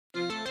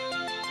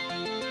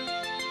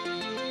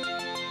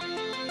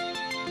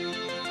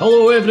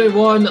Hello,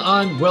 everyone,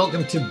 and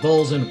welcome to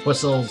Balls and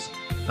Whistles,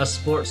 a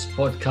sports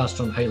podcast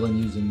from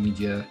Highland News and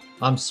Media.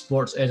 I'm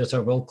sports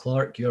editor Will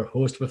Clark, your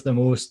host with the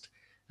most,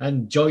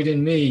 and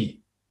joining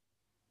me.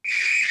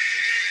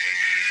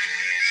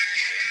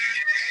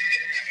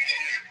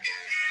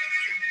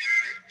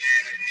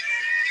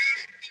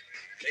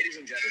 Ladies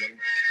and gentlemen,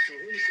 to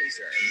whom it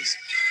concerns,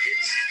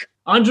 it's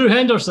Andrew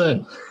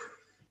Henderson.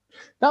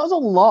 That was a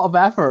lot of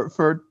effort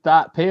for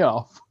that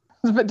payoff.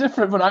 It's a bit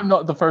different when I'm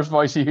not the first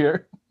voice you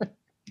hear.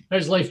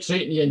 How's life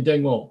treating you in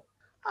Dingwall?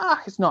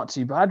 It's not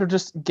too bad. We're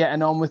just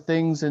getting on with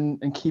things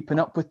and keeping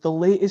up with the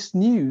latest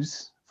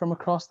news from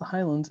across the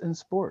Highlands in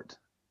sport.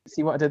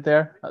 See what I did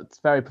there? That's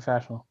very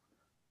professional.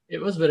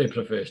 It was very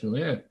professional,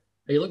 yeah.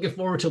 Are you looking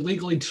forward to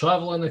legally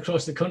travelling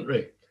across the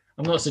country?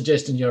 I'm not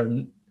suggesting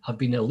you have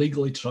been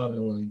illegally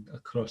travelling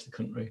across the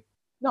country.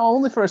 No,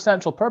 only for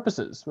essential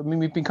purposes. I mean,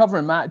 we've been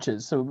covering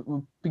matches, so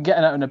we've been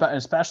getting out and about, and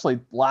especially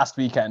last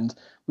weekend,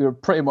 we were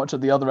pretty much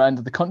at the other end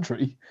of the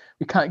country.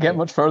 We can't get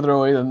much further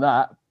away than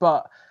that.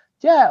 But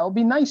yeah, it'll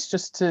be nice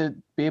just to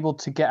be able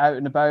to get out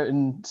and about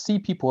and see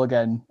people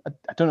again.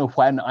 I don't know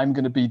when I'm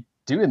going to be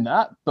doing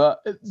that,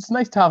 but it's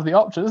nice to have the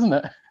option, isn't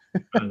it?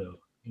 I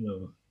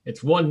know.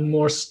 It's one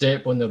more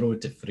step on the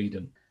road to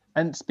freedom.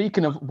 And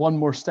speaking of one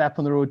more step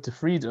on the road to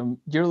freedom,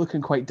 you're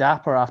looking quite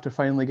dapper after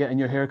finally getting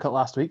your haircut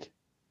last week.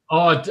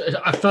 Oh,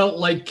 I felt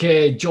like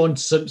John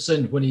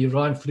Simpson when he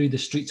ran through the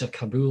streets of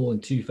Kabul in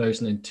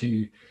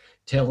 2002,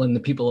 telling the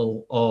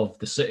people of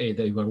the city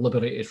they were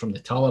liberated from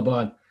the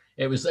Taliban.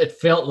 It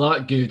felt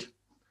that good.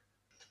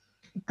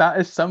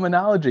 That is some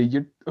analogy.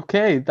 You're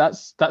okay.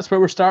 That's where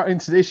we're starting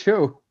today's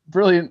show.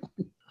 Brilliant.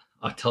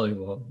 I tell you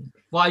what,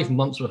 5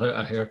 months without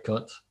a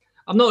haircut.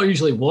 I'm not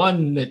usually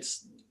one that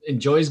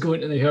enjoys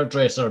going to the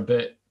hairdresser,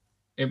 but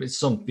it was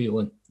some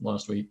feeling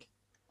last week.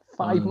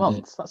 5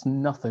 months? That's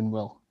nothing,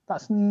 Will.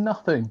 That's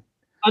nothing.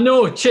 I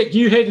know, check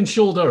you head and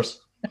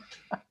shoulders.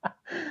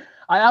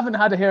 I haven't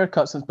had a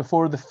haircut since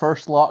before the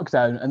first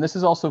lockdown, and this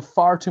is also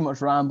far too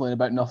much rambling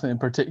about nothing in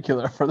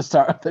particular for the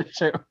start of this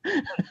show.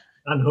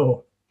 I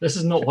know. This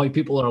is not why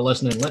people are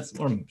listening.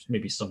 Or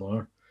maybe some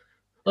are.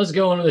 Let's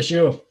go on to the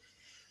show.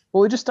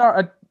 Well, we just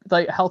started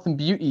like health and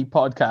beauty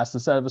podcast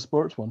instead of a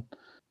sports one.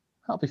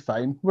 That'll be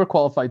fine. We're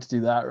qualified to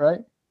do that, right?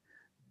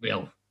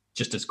 Well,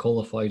 just as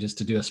qualified as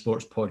to do a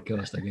sports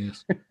podcast, I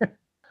guess.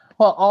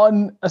 Well,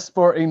 on a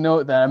sporting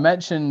note then, I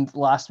mentioned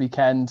last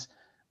weekend,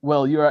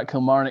 Will, you were at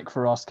Kilmarnock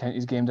for Ross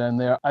County's game down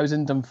there. I was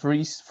in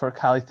Dumfries for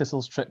Caley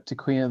Thistle's trip to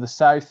Queen of the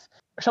South.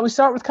 Shall we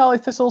start with Caley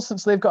Thistle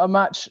since they've got a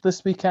match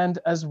this weekend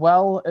as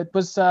well? It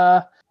was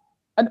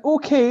an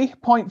okay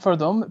point for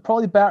them,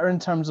 probably better in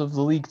terms of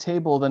the league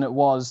table than it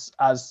was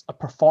as a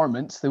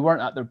performance. They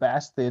weren't at their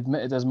best. They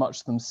admitted as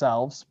much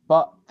themselves,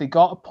 but they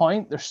got a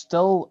point. They're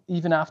still,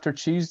 even after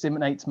Tuesday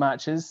night's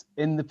matches,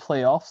 in the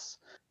playoffs.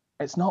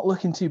 It's not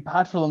looking too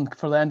bad for them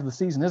for the end of the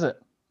season, is it?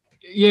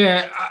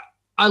 Yeah,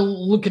 I'm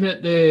looking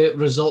at the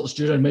results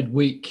during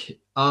midweek,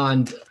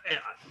 and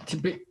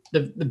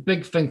the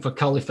big thing for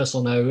Caley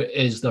Thistle now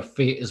is their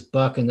fate is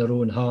back in their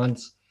own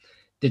hands.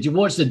 Did you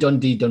watch the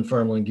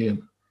Dundee-Dunfermline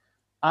game?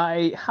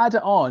 I had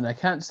it on. I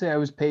can't say I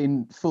was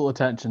paying full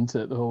attention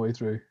to it the whole way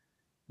through.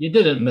 You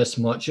didn't miss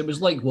much. It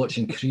was like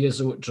watching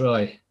creosote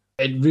dry.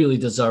 It really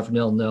deserved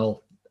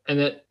 0-0. And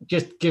it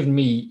just gave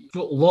me a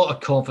lot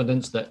of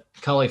confidence that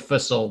Caley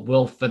Thistle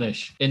will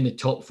finish in the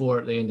top four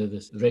at the end of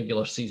this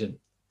regular season.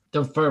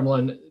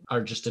 Dunfermline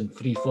are just in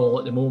free fall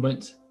at the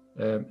moment.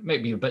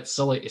 Might be a bit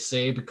silly to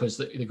say because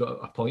they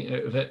got a point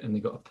out of it and they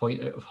got a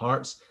point out of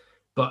Hearts,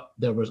 but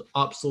there was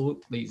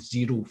absolutely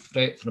zero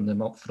threat from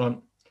them up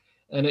front.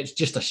 And it's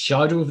just a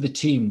shadow of the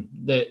team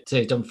that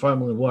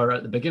Dunfermline were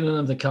at the beginning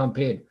of the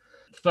campaign.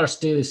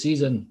 First day of the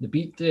season, they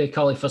beat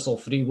Caley Thistle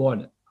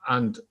 3-1.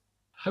 And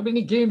how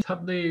many games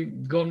have they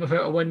gone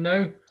without a win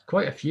now?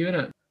 Quite a few,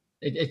 innit?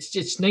 It's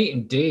just night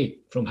and day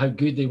from how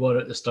good they were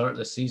at the start of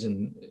the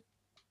season.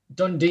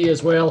 Dundee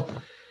as well.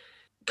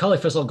 Caley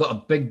Thistle got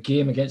a big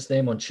game against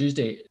them on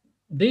Tuesday.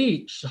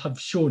 They have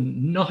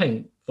shown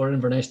nothing for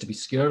Inverness to be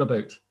scared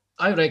about.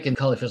 I reckon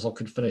Caley Thistle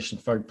could finish in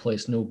third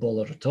place, no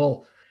bother at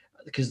all.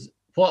 Because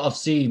what I've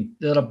seen,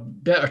 they're a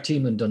better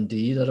team than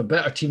Dundee. They're a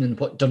better team than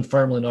what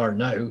Dunfermline are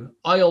now.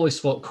 I always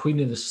thought Queen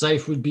of the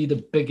South would be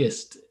the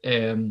biggest...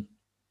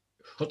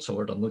 what's the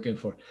word I'm looking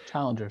for?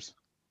 Challengers,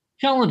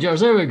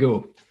 there we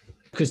go.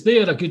 Because they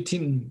are a good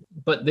team,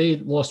 but they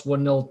lost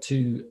 1-0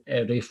 to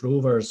Raith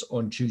Rovers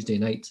on Tuesday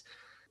night.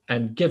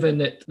 And given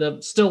that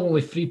they're still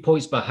only 3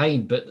 points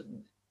behind, but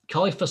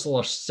Caley Thistle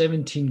are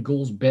 17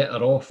 goals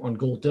better off on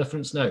goal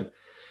difference now.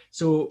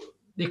 So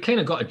they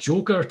kind of got a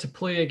joker to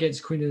play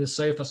against Queen of the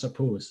South, I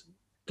suppose.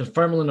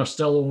 Dunfermline are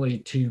still only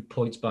 2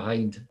 points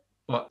behind.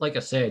 But like I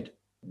said,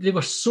 they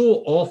were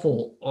so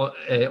awful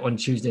on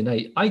Tuesday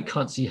night. I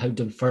can't see how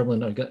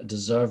Dunfermline are going to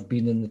deserve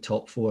being in the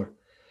top four.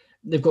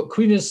 They've got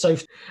Queen of the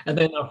South and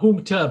then they're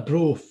home to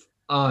Arbroath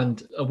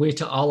and away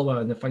to Alloa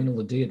in the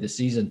final day of the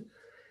season.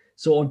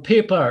 So on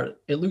paper,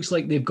 it looks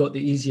like they've got the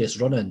easiest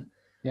run-in.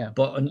 Yeah.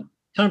 But in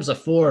terms of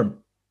form,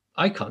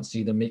 I can't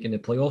see them making the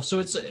playoffs. So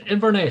it's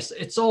Inverness.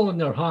 It's all in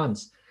their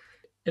hands.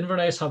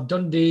 Inverness have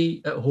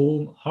Dundee at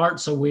home,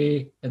 Hearts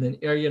away, and then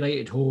Ayr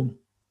United home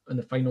on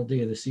the final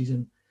day of the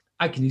season.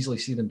 I can easily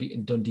see them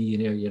beating Dundee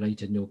and Ayr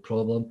United, no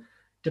problem.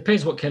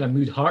 Depends what kind of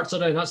mood Hearts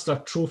are in. That's their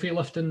trophy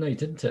lifting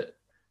night, isn't it?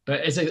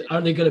 But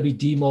are they going to be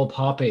D-Mob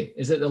happy?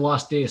 Is it the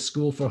last day of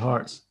school for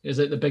Hearts? Is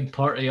it the big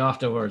party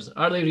afterwards?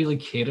 Are they really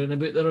caring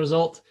about the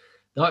result?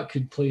 That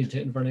could play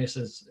into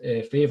Inverness's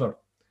favour.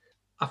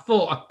 I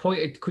thought a point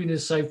at Queen of the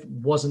South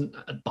wasn't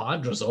a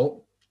bad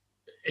result.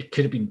 It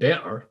could have been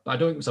better, but I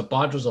don't think it was a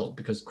bad result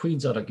because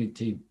Queens are a good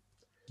team.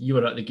 You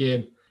were at the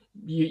game.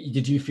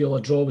 Did you feel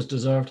a draw was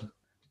deserved?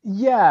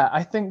 Yeah,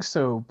 I think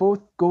so. Both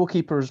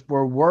goalkeepers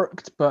were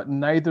worked, but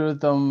neither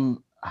of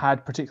them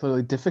had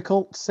particularly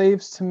difficult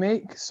saves to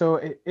make. So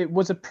it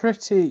was a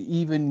pretty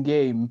even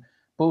game.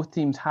 Both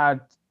teams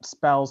had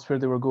spells where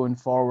they were going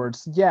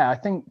forwards. Yeah, I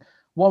think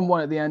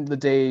 1-1 at the end of the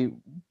day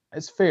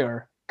is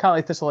fair.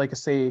 Caley Thistle, like I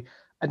say,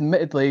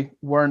 admittedly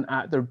weren't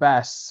at their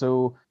best.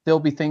 So they'll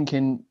be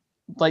thinking,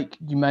 like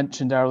you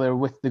mentioned earlier,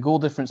 with the goal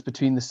difference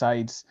between the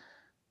sides,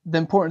 the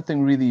important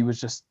thing really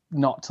was just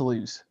not to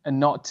lose and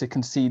not to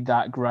concede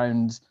that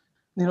ground.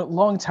 You know,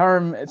 long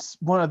term, it's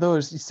one of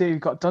those, you say you've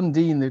got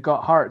Dundee and they've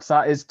got Hearts.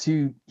 That is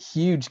two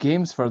huge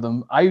games for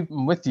them.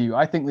 I'm with you.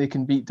 I think they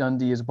can beat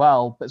Dundee as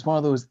well. But it's one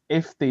of those,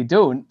 if they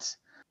don't,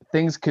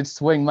 things could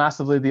swing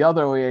massively the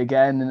other way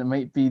again. And it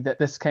might be that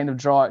this kind of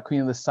draw at Queen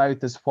of the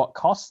South is what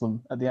costs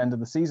them at the end of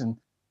the season.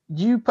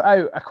 You put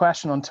out a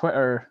question on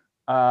Twitter,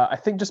 I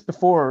think just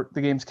before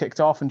the games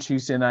kicked off on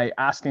Tuesday night,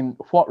 asking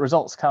what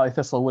results Caley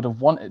Thistle would have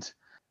wanted.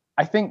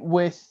 I think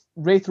with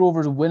Wraith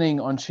Rovers winning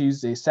on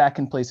Tuesday,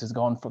 second place is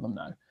gone for them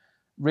now.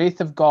 Wraith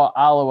have got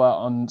Alloa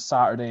on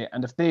Saturday,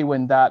 and if they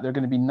win that, they're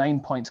going to be 9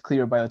 points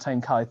clear by the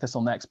time Caley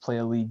Thistle next play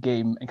a league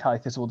game, and Caley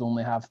Thistle would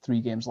only have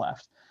 3 games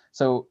left.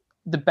 So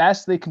the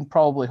best they can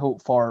probably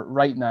hope for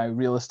right now,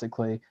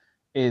 realistically,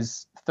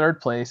 is third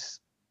place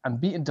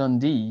and beating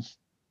Dundee.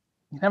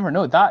 You never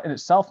know. That in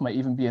itself might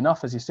even be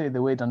enough, as you say,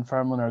 the way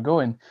Dunfermline are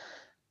going.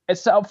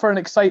 It's set up for an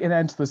exciting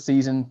end to the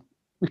season.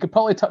 We could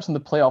probably touch on the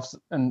playoffs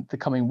in the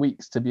coming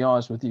weeks, to be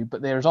honest with you,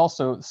 but there's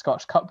also the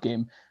Scottish Cup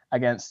game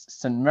against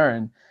St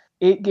Mirren.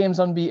 8 games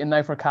unbeaten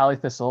now for Caley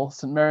Thistle.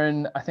 St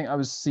Mirren, I think I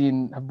was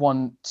seeing, have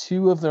won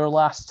 2 of their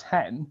last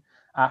 10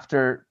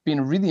 after being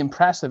a really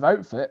impressive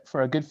outfit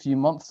for a good few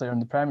months there in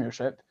the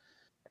Premiership.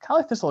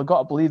 Caley Thistle have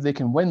got to believe they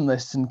can win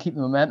this and keep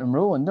the momentum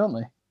rolling, don't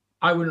they?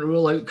 I wouldn't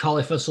rule out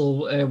Caley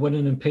Thistle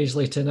winning in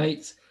Paisley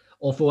tonight,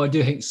 although I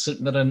do think St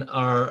Mirren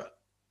are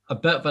a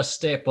bit of a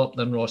step up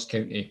than Ross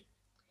County.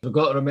 We've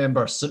got to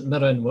remember St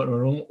Mirren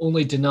were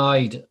only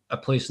denied a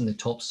place in the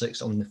top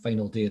 6 on the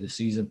final day of the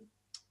season.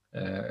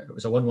 It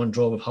was a 1-1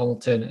 draw with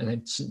Hamilton, and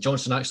then St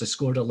Johnstone actually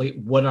scored a late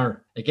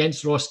winner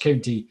against Ross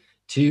County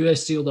to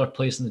seal their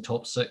place in the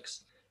top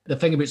 6. The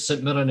thing about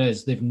St Mirren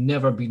is they've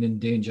never been in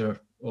danger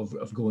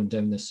of going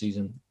down this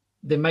season.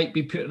 They might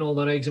be putting all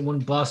their eggs in one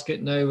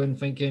basket now and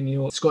thinking,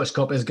 you know, Scottish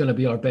Cup is going to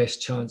be our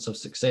best chance of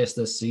success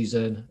this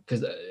season,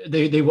 because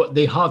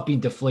they have been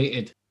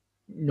deflated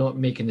not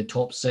making the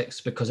top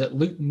 6, because it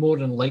looked more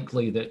than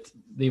likely that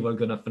they were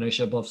going to finish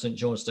above St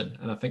Johnstone,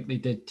 and I think they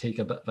did take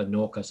a bit of a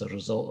knock as a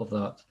result of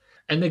that.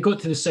 And they got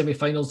to the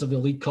semi-finals of the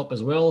League Cup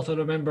as well, if I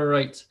remember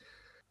right,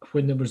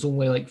 when there was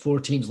only like 4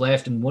 teams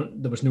left and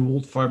there was no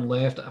Old Firm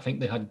left. I think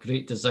they had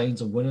great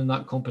designs of winning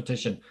that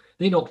competition.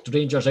 They knocked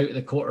Rangers out of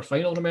the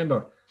quarter-final,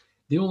 remember?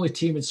 The only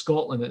team in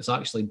Scotland that's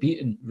actually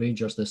beaten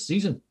Rangers this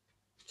season.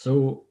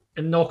 So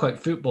in knockout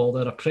football,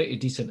 they're a pretty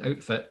decent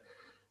outfit.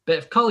 But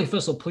if Caley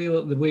Thistle play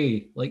the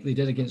way like they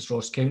did against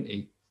Ross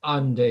County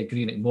and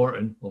Greenock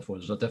Morton, although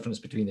there's a difference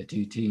between the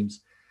 2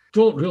 teams,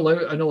 don't rule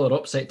out another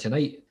upset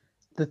tonight.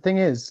 The thing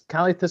is,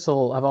 Caley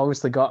Thistle have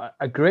obviously got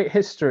a great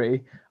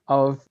history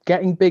of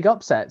getting big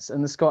upsets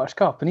in the Scottish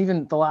Cup, and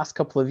even the last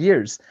couple of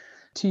years.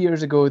 2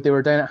 years ago, they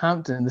were down at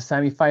Hampton in the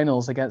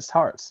semi-finals against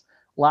Hearts.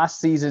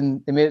 Last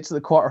season, they made it to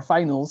the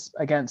quarterfinals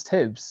against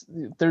Hibs.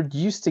 They're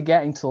used to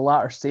getting to the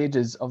latter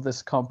stages of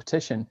this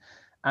competition.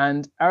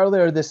 And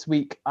earlier this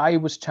week, I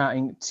was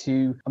chatting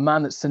to a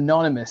man that's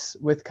synonymous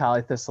with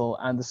Caley Thistle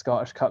and the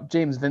Scottish Cup,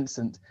 James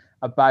Vincent,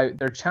 about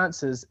their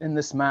chances in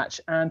this match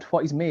and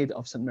what he's made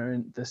of St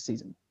Mirren this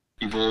season.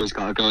 You've always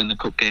got to go in the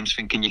cup games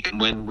thinking you can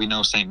win. We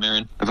know St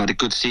Mirren have had a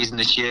good season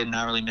this year,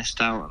 narrowly missed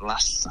out I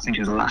think it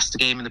was the last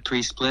game in the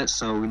pre-split,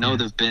 so we know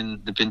they've been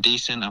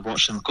decent. I've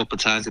watched them a couple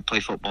of times. They play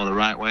football the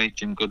right way.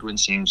 Jim Goodwin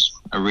seems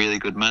a really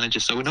good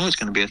manager, so we know it's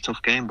going to be a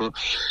tough game, but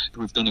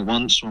we've done it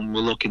once and we're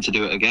looking to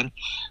do it again.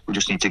 We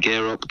just need to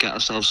gear up, get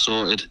ourselves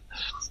sorted,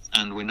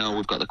 and we know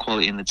we've got the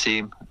quality in the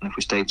team, and if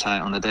we stay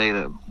tight on the day,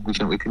 that we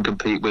think we can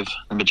compete with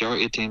the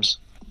majority of teams.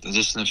 There's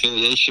just an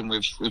affiliation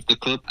with the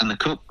club, and the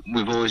cup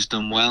we've always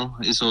done well.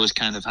 It's always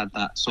kind of had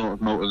that sort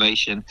of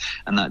motivation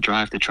and that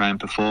drive to try and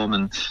perform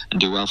and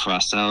do well for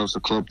ourselves, the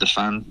club, the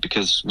fan,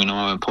 because we know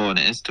how important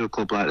it is to a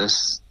club like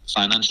this.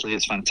 Financially,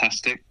 it's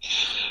fantastic.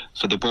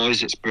 For the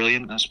boys, it's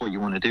brilliant. That's what you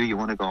want to do. You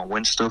want to go and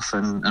win stuff.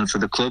 And for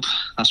the club,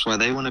 that's where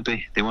they want to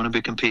be. They want to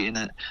be competing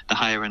at the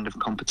higher end of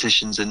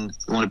competitions and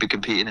they want to be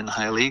competing in the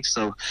higher leagues.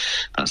 So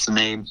that's the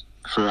name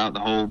throughout the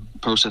whole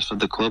process for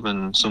the club,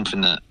 and something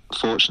that,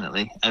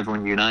 fortunately,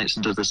 everyone unites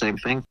and does the same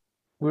thing.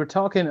 We were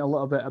talking a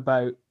little bit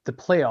about the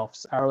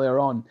playoffs earlier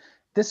on.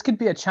 This could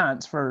be a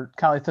chance for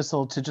Caley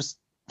Thistle to just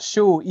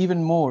show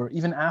even more,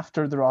 even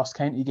after the Ross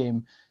County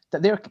game,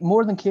 that they're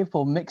more than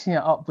capable of mixing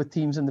it up with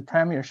teams in the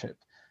Premiership,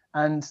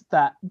 and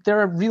that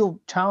they're a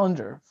real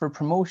challenger for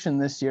promotion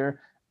this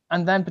year,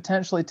 and then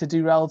potentially to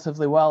do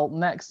relatively well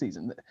next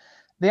season.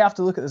 They have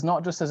to look at this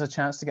not just as a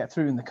chance to get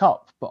through in the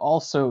Cup, but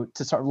also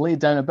to sort of lay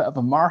down a bit of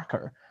a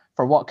marker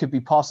for what could be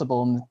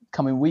possible in the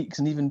coming weeks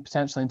and even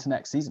potentially into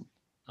next season.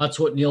 That's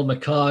what Neil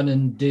McCann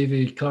and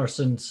David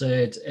Carson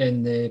said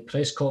in the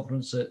press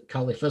conference at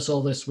Caley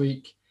Thistle this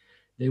week.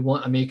 They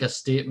want to make a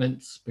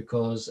statement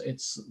because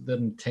it's their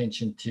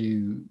intention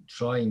to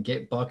try and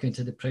get back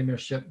into the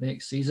Premiership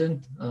next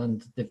season,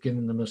 and they've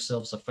given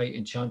themselves a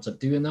fighting chance of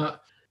doing that.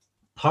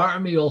 Part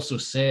of me also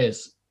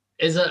says,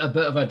 is it a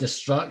bit of a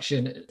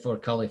distraction for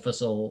Caley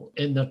Thistle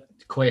in their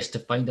quest to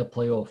find a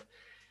playoff?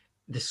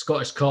 The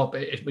Scottish Cup,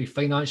 it'd be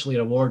financially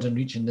rewarding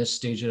reaching this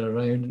stage of the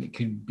round, and it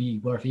could be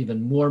worth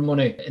even more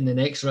money in the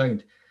next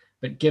round.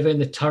 But given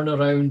the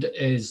turnaround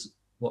is,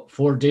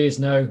 4 days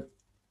now,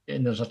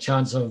 and there's a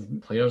chance of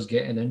players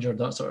getting injured,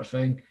 that sort of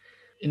thing,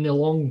 in the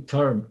long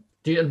term,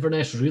 do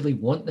Inverness really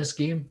want this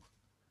game?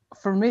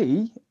 For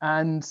me,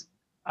 and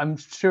I'm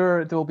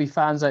sure there will be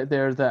fans out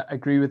there that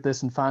agree with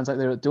this and fans out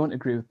there that don't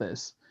agree with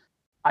this,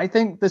 I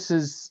think this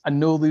is a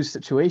no-lose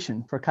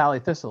situation for Caley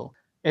Thistle.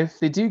 If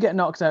they do get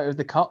knocked out of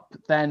the Cup,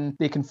 then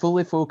they can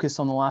fully focus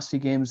on the last few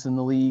games in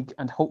the league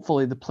and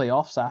hopefully the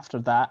playoffs after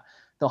that.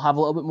 They'll have a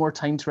little bit more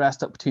time to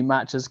rest up between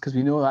matches because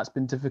we know that's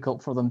been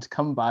difficult for them to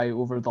come by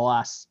over the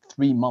last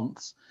 3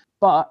 months.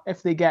 But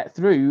if they get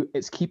through,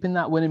 it's keeping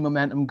that winning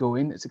momentum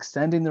going. It's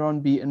extending their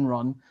unbeaten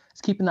run. It's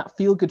keeping that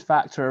feel-good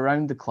factor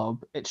around the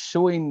club. It's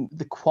showing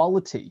the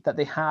quality that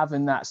they have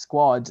in that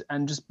squad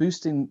and just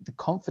boosting the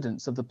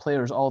confidence of the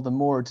players all the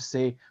more to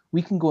say,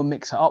 we can go and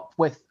mix it up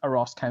with a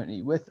Ross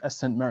County, with a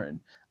St Mirren.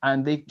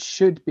 And they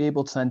should be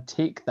able to then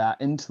take that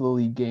into the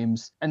league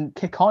games and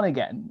kick on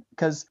again.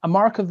 Because a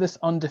mark of this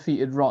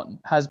undefeated run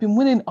has been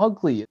winning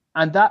ugly.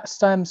 And that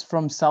stems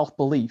from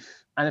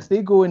self-belief. And if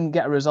they go and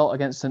get a result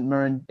against St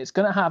Mirren, it's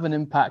going to have an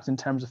impact in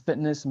terms of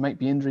fitness. There might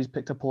be injuries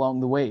picked up along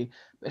the way.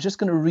 But it's just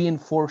going to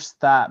reinforce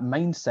that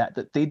mindset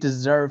that they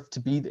deserve to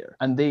be there.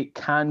 And they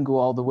can go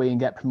all the way and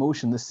get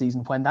promotion this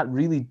season when that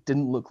really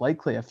didn't look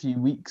likely a few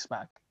weeks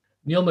back.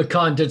 Neil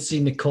McCann did see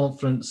in the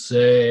conference,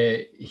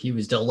 he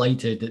was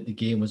delighted that the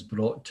game was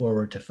brought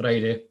forward to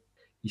Friday.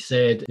 He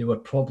said they were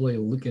probably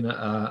looking at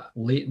a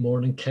late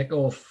morning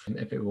kickoff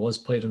if it was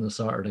played on a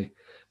Saturday.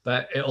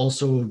 But it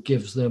also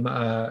gives them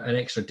an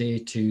extra day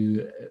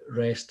to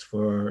rest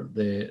for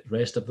the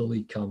rest of the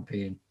league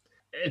campaign.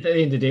 At the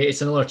end of the day,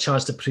 it's another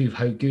chance to prove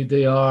how good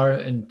they are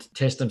and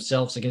test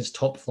themselves against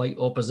top flight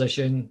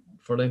opposition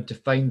for them to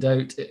find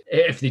out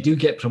if they do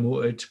get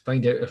promoted,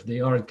 find out if they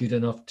are good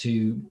enough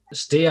to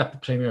stay a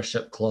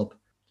Premiership club.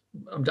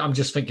 I'm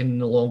just thinking in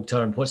the long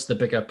term, what's the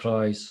bigger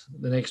prize?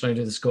 The next round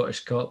of the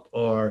Scottish Cup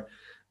or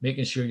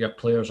making sure your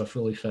players are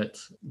fully fit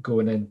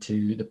going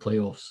into the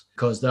playoffs?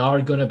 Because there are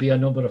going to be a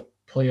number of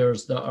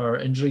players that are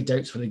injury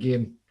doubts for the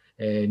game.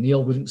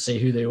 Neil wouldn't say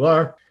who they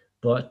were,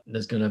 but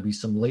there's going to be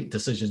some late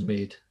decisions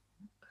made.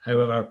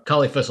 However,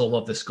 Caley Thistle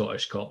love the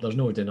Scottish Cup. There's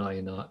no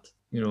denying that.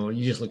 You know,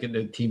 you just look at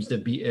the teams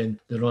they've beaten,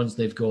 the runs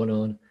they've gone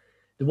on.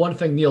 The one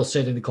thing Neil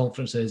said in the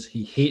conference is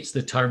he hates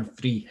the term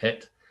free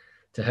hit.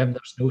 To him,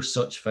 there's no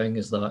such thing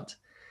as that.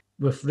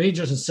 With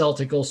Rangers and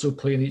Celtic also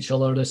playing each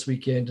other this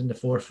weekend in the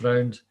fourth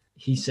round,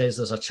 he says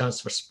there's a chance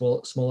for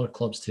smaller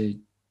clubs to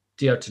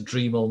dare to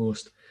dream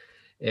almost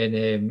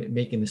in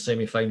making the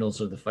semi-finals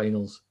or the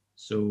finals.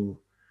 So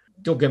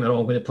don't get me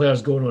wrong, when the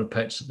players going on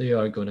pitch, they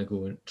are going to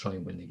go and try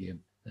and win the game.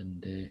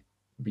 And it'd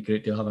be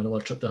great to have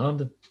another trip to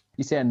Hampden.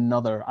 You say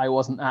another. I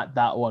wasn't at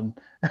that one.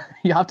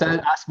 You have to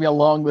ask me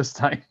along this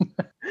time.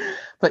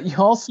 But you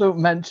also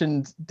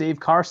mentioned Dave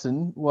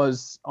Carson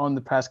was on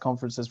the press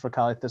conferences for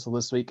Caley Thistle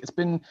this week. It's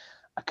been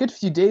a good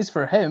few days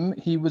for him.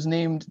 He was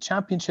named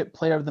Championship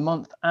Player of the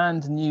Month,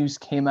 and news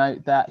came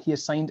out that he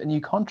has signed a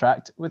new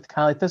contract with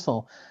Caley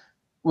Thistle.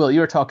 Well,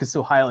 you were talking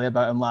so highly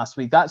about him last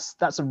week.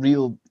 That's a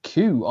real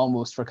coup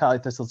almost for Caley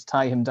Thistle to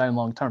tie him down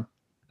long term.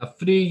 A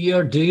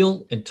 3-year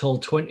deal until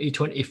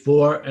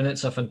 2024, and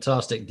it's a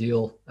fantastic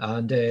deal.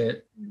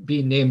 And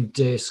being named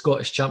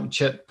Scottish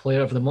Championship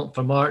Player of the Month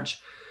for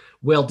March,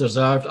 well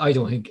deserved. I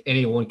don't think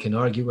anyone can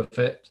argue with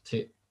it.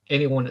 To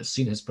anyone that's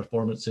seen his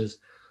performances,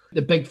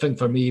 the big thing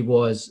for me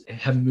was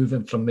him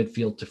moving from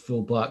midfield to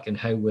fullback and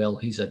how well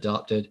he's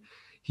adapted.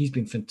 He's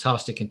been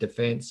fantastic in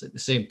defence at the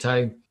same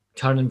time,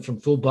 turning from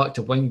fullback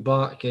to wing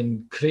back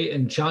and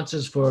creating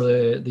chances for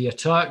the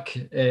attack.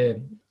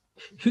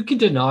 Who can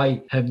deny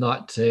him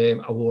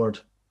that award?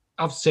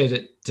 I've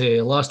said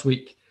it last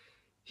week.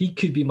 He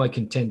could be my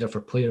contender for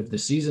Player of the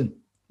Season.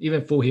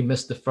 even though he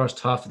missed the first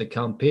half of the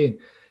campaign.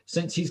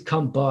 Since he's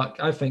come back,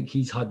 I think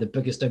he's had the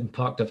biggest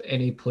impact of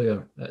any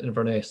player at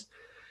Inverness.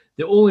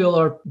 The only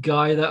other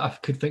guy that I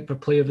could think for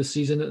player of the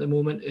season at the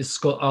moment is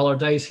Scott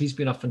Allardyce. He's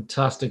been a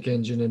fantastic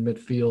engine in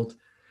midfield.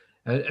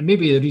 And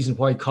maybe the reason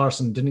why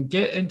Carson didn't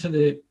get into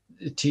the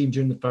team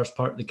during the first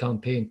part of the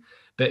campaign,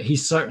 but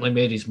he's certainly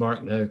made his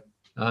mark now.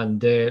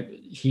 And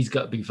he's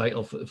got to be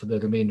vital for the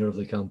remainder of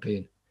the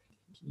campaign.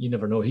 You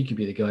never know. He could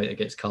be the guy that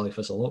gets Caley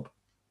Thistle up.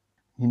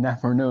 You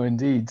never know,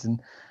 indeed.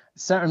 And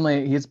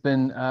certainly he's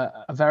been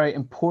a very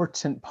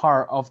important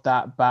part of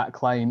that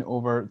back line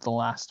over the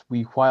last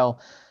wee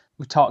while.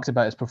 We've talked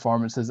about his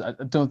performances. I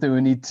don't think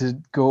we need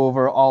to go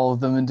over all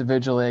of them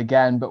individually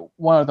again, but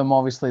one of them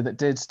obviously that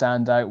did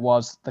stand out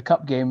was the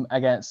cup game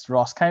against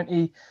Ross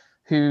County,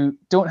 who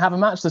don't have a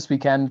match this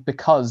weekend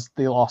because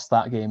they lost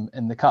that game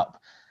in the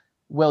cup.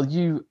 Well,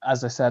 you,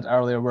 as I said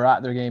earlier, were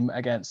at their game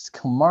against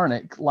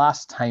Kilmarnock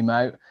last time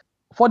out.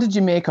 What did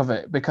you make of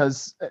it?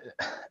 Because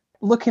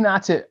looking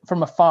at it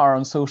from afar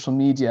on social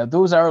media,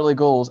 those early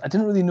goals, I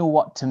didn't really know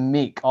what to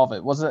make of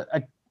it. Was it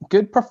a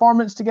good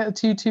performance to get a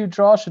 2-2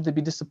 draw? Should they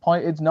be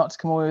disappointed not to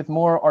come away with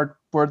more, or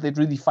were they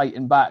really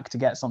fighting back to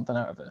get something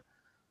out of it?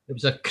 It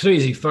was a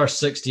crazy first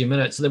 60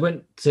 minutes. They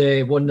went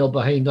 1-0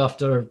 behind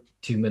after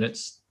 2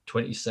 minutes,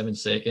 27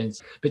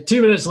 seconds. But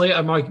 2 minutes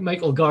later,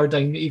 Michael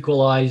Gardine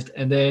equalised,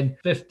 and then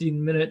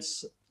 15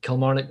 minutes,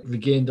 Kilmarnock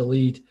regained the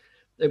lead.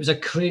 It was a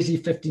crazy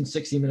 15,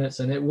 60 minutes,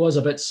 and it was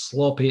a bit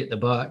sloppy at the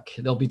back.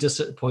 They'll be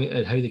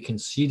disappointed how they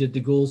conceded the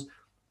goals.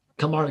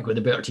 Kilmarnock were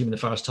the better team in the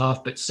first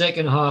half, but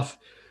second half,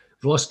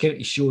 Ross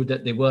County showed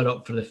that they were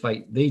up for the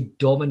fight. They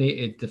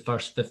dominated the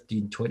first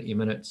 15, 20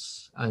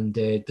 minutes and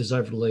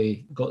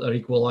deservedly got their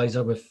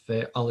equaliser with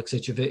Alex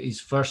Echaviti's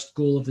first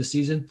goal of the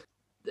season.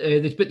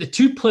 But the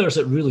two players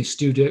that really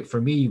stood out for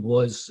me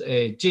was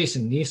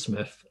Jason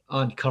Naismith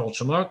and Carl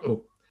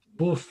Tremarco,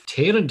 both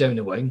tearing down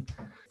the wing,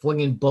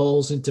 flinging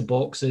balls into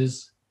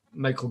boxes.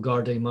 Michael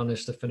Gardine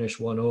managed to finish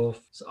one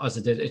off, as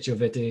did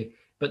Echaviti.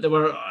 But there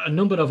were a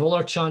number of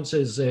other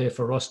chances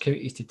for Ross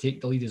County to take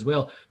the lead as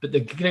well. But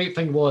the great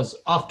thing was,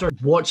 after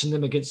watching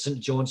them against St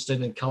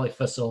Johnstone and Caley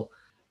Thistle,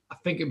 I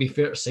think it'd be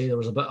fair to say there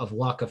was a bit of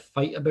lack of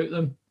fight about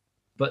them.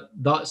 But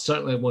that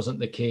certainly wasn't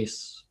the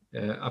case.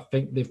 I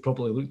think they've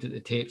probably looked at the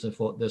tapes and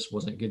thought this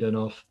wasn't good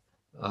enough.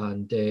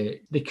 And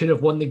they could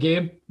have won the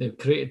game. They've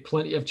created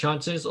plenty of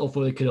chances,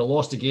 although they could have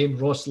lost the game.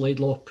 Ross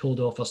Laidlaw pulled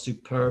off a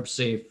superb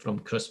save from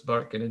Chris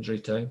Burke in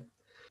injury time.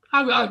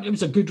 It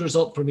was a good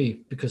result for me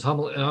because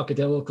Hamilton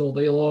Academical,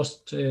 they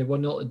lost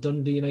 1-0 to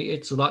Dundee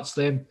United, so that's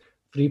them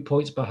 3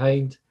 points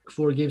behind,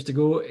 4 games to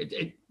go.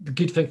 The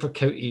good thing for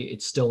County,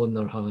 it's still in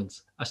their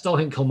hands. I still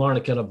think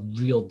Kilmarnock are a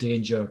real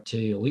danger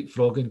to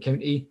leapfrogging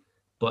County,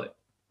 but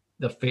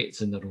their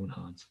fate's in their own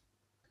hands.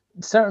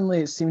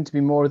 Certainly it seemed to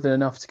be more than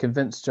enough to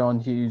convince John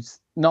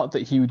Hughes, not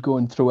that he would go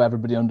and throw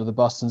everybody under the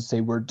bus and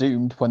say we're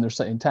doomed when they're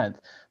sitting 10th,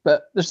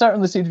 but there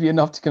certainly seemed to be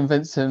enough to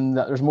convince him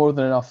that there's more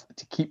than enough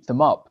to keep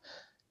them up.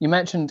 You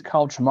mentioned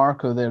Carl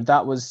Tremarco there.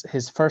 That was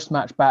his first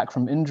match back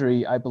from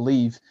injury, I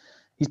believe.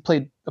 He's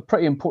played a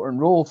pretty important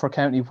role for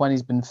County when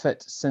he's been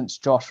fit since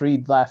Josh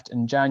Reid left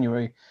in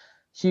January.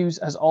 Hughes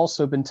has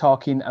also been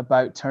talking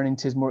about turning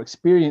to his more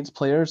experienced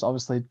players.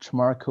 Obviously,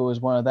 Tremarco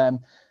is one of them.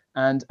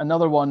 And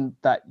another one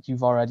that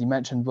you've already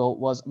mentioned, Will,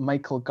 was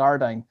Michael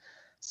Gardine.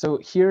 So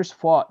here's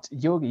what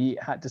Yogi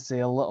had to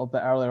say a little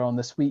bit earlier on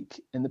this week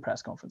in the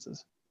press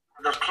conferences.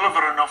 They're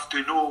clever enough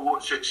to know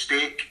what's at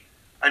stake.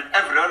 And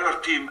every other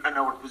team in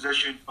our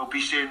position will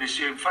be saying the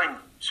same thing.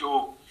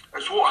 So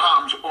it's what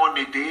happens on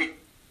the day.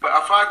 But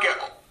if I get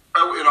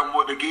out of them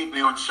what they gave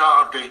me on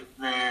Saturday,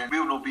 then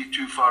we'll not be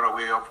too far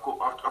away. I've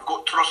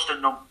got trust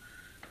in them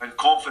and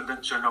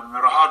confidence in them.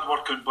 They're a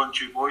hard-working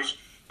bunch of boys.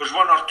 There's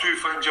one or two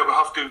things that we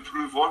have to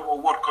improve on.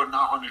 We'll work on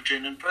that on the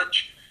training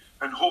pitch.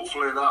 And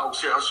hopefully that'll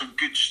set us in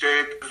good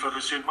stead for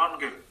the St Mirren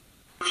game.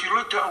 If you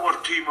looked at our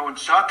team on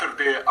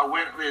Saturday, I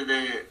went with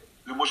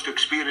the most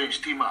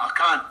experienced team that I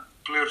can.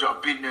 Players that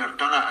have been there,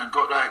 done it, and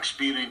got that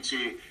experience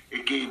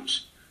of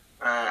games.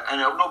 And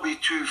it'll not be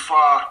too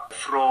far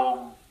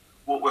from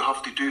what we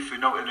have to do for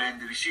now at the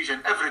end of the season.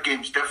 Every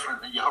game's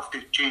different, and you have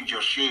to change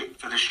your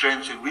shape for the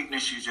strengths and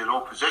weaknesses of the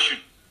opposition.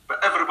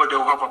 But everybody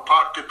will have a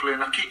part to play,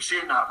 and I keep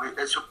saying that.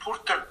 It's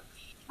important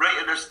right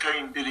at this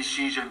time of the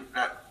season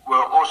that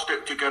we'll all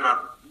stick together.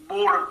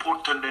 More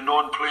important than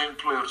non-playing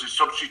players, the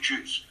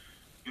substitutes.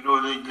 You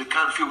know, they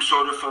can't feel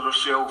sorry for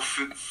themselves,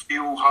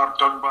 feel hard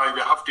done by.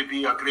 They have to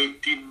be a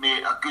great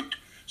teammate, a good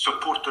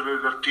supporter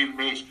of their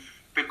teammates,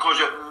 because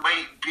it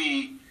might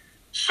be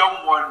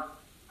someone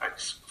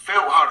that's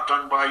felt hard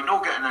done by,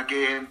 not getting a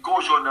game,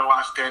 goes on the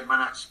last 10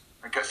 minutes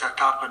and gets a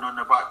tapping on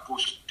the back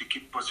post to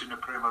keep us in the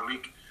Premier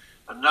League.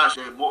 And that's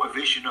the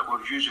motivation that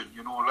we're using.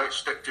 You know, let's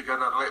stick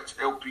together, let's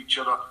help each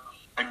other,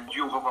 and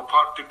you'll have a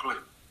part to play.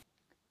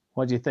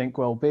 What do you think,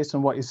 Will, based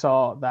on what you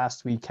saw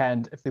last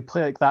weekend, if they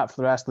play like that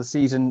for the rest of the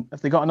season, have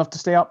they got enough to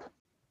stay up?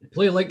 They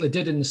play like they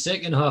did in the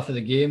second half of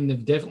the game.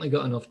 They've definitely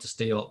got enough to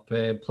stay up.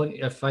 Plenty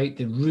of fight.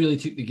 They really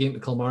took the game to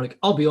Kilmarnock.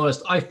 I'll be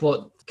honest, I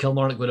thought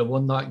Kilmarnock would have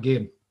won that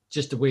game.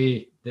 just the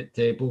way that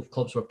both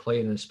clubs were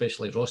playing, and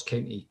especially Ross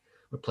County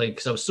were playing,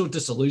 because I was so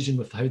disillusioned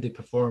with how they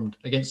performed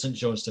against St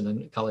Johnstone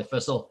and Caley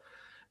Thistle.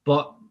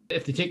 But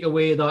if they take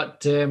away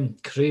that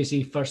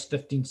crazy first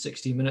 15,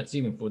 16 minutes,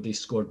 even before they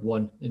scored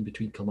one in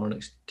between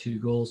Kilmarnock's 2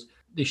 goals,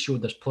 they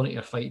showed there's plenty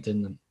of fight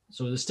in them.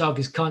 So the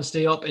Starkies can't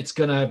stay up. It's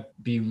going to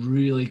be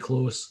really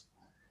close.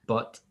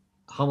 But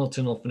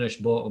Hamilton will finish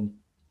bottom.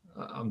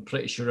 I'm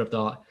pretty sure of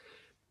that.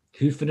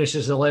 Who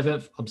finishes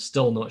 11th? I'm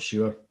still not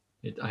sure.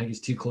 I think it's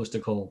too close to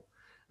call.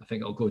 I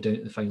think it'll go down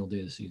to the final day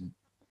of the season.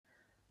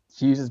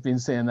 Hughes has been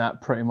saying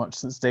that pretty much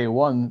since day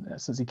one,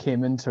 since he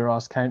came into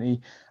Ross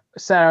County.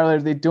 Said earlier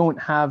they don't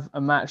have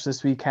a match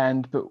this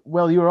weekend, but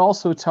Will, you were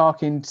also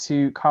talking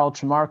to Carl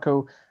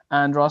Tremarco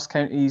and Ross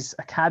County's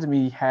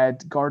academy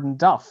head Gordon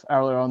Duff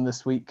earlier on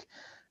this week.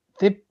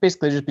 They've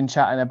basically just been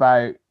chatting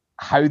about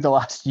how the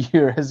last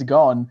year has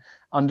gone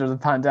under the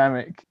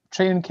pandemic,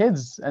 training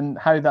kids and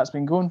how that's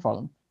been going for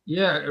them.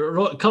 Yeah,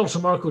 Carl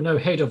Tremarco, now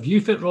head of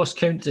youth at Ross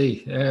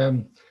County.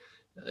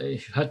 I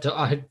had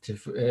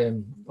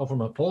to offer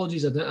my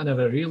apologies. I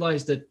never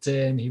realised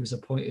that he was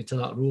appointed to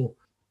that role.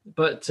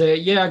 But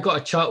I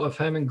got a chat with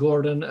him and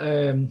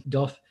Gordon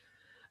Duff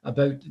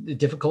about the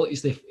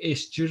difficulties they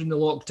faced during the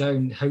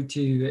lockdown, how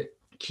to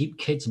keep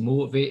kids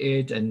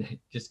motivated and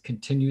just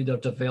continue their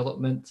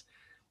development.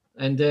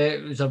 And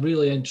it was a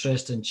really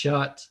interesting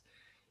chat.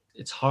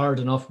 It's hard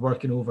enough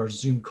working over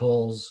Zoom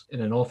calls in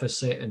an office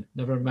setting,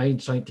 never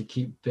mind trying to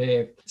keep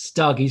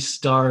Staggy's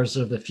stars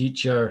of the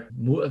future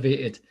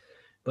motivated.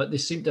 But they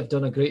seem to have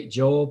done a great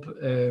job.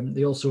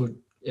 They also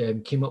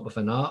came up with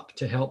an app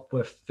to help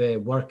with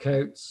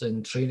workouts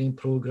and training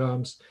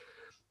programs.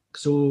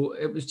 So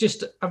it was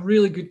just a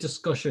really good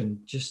discussion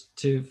just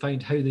to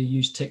find how they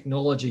use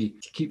technology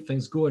to keep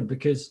things going,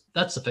 because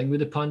that's the thing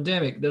with the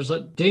pandemic. There's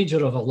a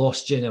danger of a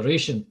lost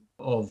generation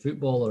of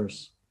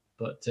footballers,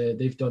 but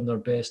they've done their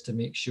best to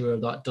make sure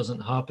that doesn't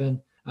happen.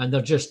 And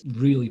they're just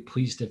really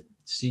pleased to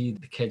see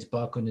the kids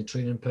back on the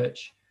training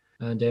pitch.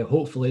 And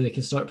hopefully they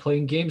can start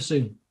playing games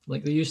soon,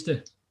 like they used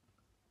to.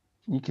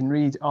 You can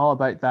read all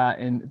about that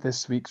in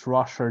this week's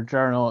Rossford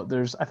Journal.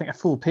 There's, I think, a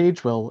full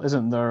page, Will,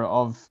 isn't there,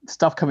 of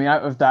stuff coming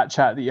out of that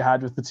chat that you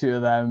had with the two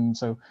of them.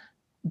 So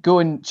go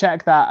and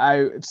check that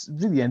out. It's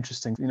really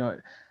interesting. You know,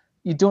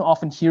 you don't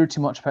often hear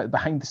too much about the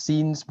behind the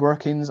scenes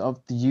workings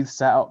of the youth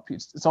setup.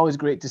 It's always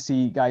great to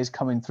see guys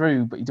coming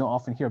through, but you don't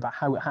often hear about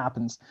how it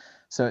happens.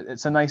 So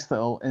it's a nice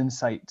little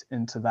insight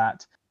into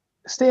that.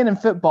 Staying in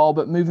football,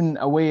 but moving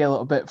away a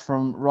little bit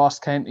from Ross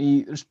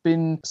County, there's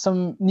been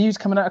some news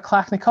coming out of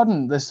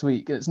Clacknacuddon this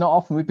week. It's not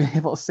often we've been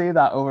able to say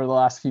that over the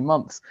last few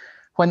months.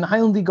 When the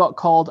Highland League got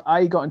called,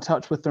 I got in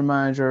touch with their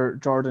manager,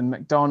 Jordan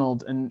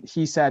McDonald, and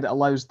he said it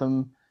allows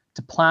them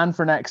to plan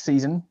for next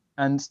season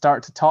and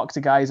start to talk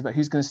to guys about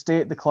who's going to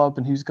stay at the club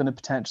and who's going to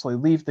potentially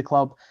leave the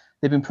club.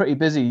 They've been pretty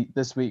busy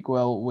this week,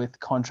 Will, with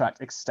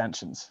contract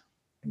extensions.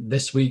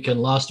 This week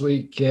and last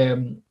week,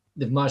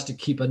 they've managed to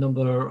keep a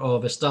number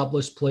of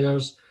established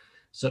players,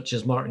 such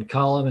as Martin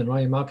Callum and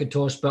Ryan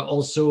McIntosh, but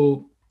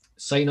also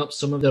sign up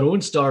some of their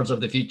own stars of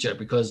the future,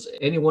 because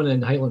anyone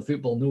in Highland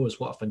football knows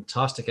what a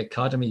fantastic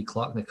academy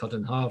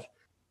Clacknacuddon have.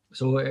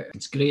 So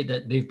it's great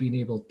that they've been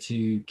able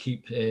to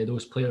keep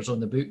those players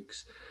on the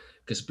books,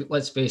 because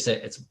let's face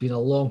it, it's been a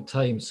long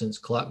time since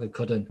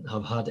Clacknacuddon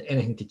have had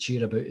anything to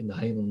cheer about in the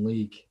Highland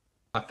League.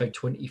 I think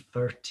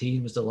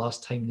 2013 was the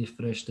last time they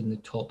finished in the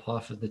top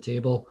half of the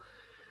table.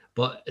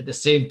 But at the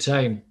same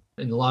time,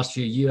 in the last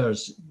few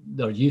years,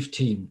 their youth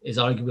team is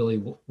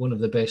arguably one of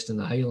the best in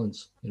the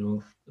Highlands, you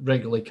know,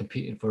 regularly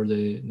competing for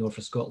the North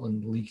of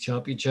Scotland League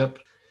Championship.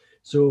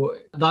 So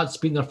that's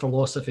been their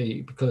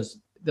philosophy, because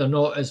they're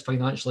not as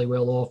financially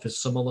well off as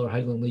some other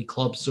Highland League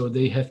clubs, so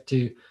they have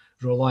to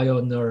rely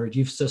on their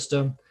youth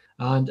system.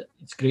 And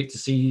it's great to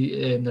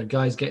see their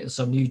guys getting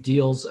some new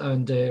deals,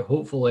 and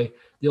hopefully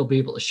they'll be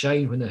able to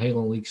shine when the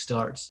Highland League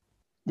starts.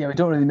 Yeah, we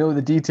don't really know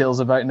the details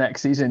about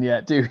next season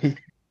yet, do we?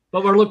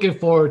 But we're looking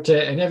forward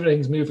to it, and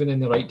everything's moving in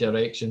the right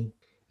direction.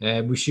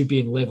 We should be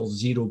in level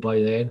 0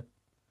 by then,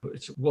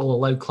 which will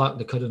allow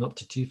Clacknacuddon up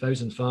to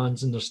 2,000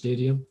 fans in their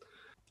stadium.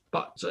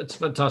 But it's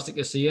fantastic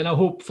to see, and I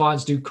hope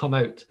fans do come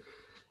out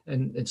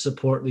and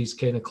support these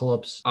kind of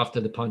clubs after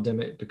the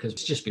pandemic, because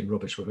it's just been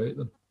rubbish without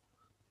them.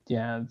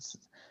 Yeah, it's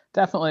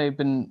definitely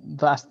been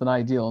less than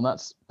ideal, and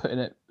that's putting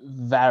it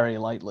very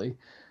lightly.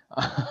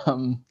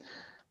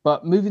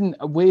 But moving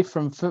away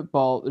from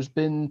football, there's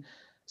been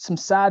some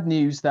sad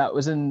news that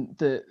was in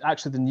the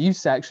news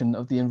section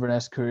of the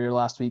Inverness Courier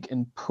last week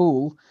in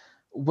Poole.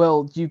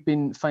 Will, you've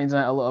been finding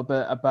out a little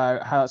bit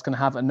about how it's going to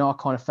have a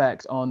knock-on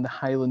effect on the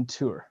Highland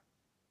Tour.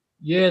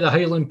 Yeah, the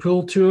Highland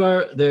Pool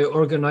Tour, the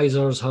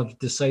organisers have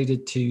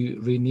decided to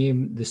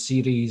rename the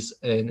series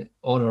in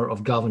honour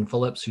of Gavin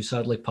Phillips, who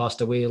sadly passed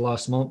away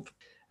last month.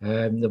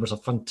 There was a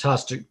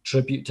fantastic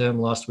tribute to him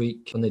last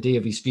week on the day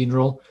of his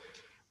funeral,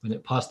 when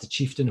it passed the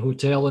Chieftain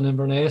Hotel in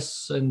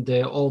Inverness, and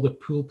all the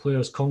pool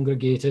players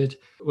congregated,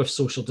 with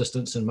social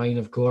distance in mind,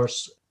 of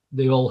course.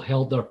 They all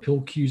held their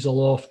pool cues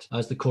aloft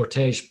as the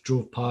cortege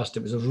drove past.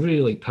 It was a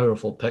really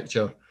powerful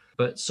picture.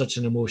 but such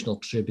an emotional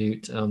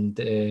tribute, and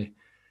the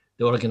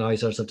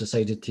organisers have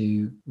decided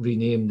to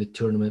rename the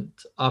tournament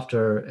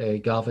after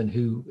Gavin,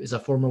 who is a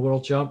former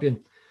world champion.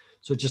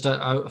 So just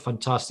a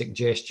fantastic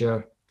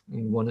gesture,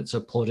 and one that's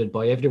applauded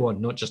by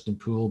everyone, not just in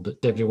pool, but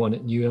everyone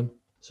that knew him.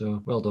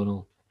 So well done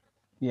all.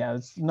 Yeah,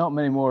 there's not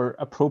many more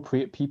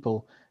appropriate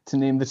people to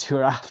name the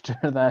tour after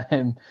than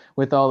him,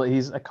 with all that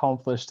he's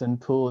accomplished in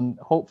pool, and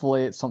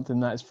hopefully it's something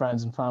that his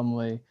friends and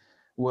family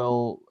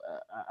will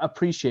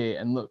appreciate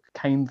and look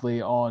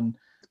kindly on,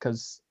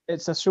 because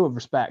it's a show of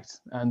respect,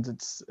 and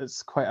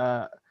it's quite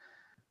a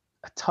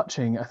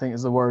touching, I think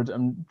is the word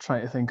I'm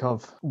trying to think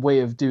of, way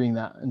of doing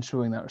that and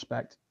showing that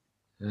respect.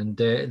 And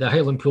the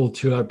Highland Pool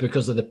Tour,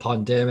 because of the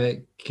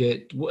pandemic,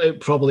 it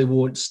probably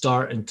won't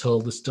start until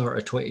the start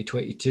of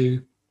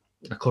 2022,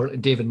 according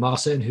to David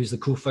Masson, who's the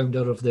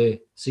co-founder of the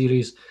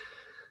series.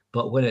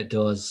 But when it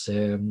does,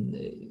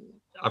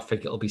 I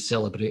think it'll be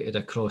celebrated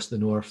across the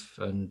north,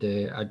 and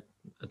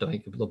I don't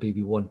think there'll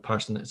be one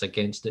person that's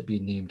against it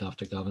being named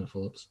after Gavin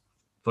Phillips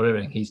for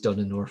everything he's done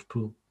in North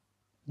Pool.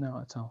 No,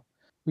 at all.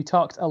 We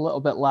talked a little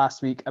bit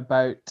last week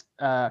about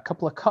a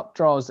couple of cup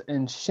draws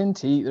in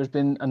Shinty. There's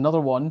been another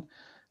one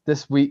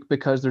this week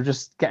because they're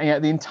just getting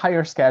out the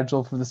entire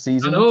schedule for the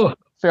season. I know.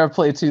 Fair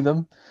play to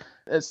them.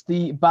 It's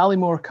the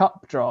Ballymore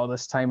Cup draw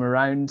this time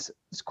around.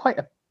 It's quite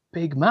a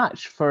big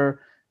match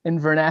for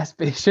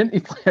Inverness-based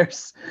Shinty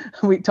players.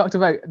 We talked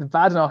about the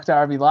Badenoch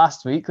derby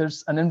last week.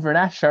 There's an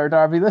Inverness-shire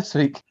derby this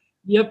week.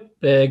 Yep,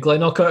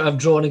 Glenorchy have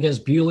drawn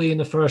against Bewley in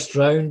the first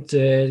round.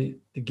 The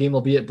game will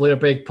be at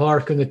Blairbeg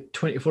Park on the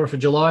 24th of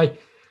July,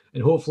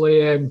 and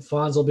hopefully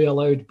fans will be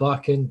allowed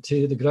back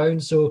into the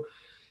ground. So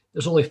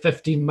there's only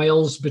 15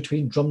 miles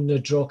between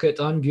Drumnadrochit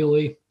and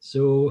Bewley,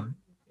 so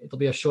it'll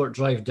be a short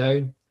drive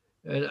down.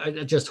 And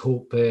I just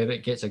hope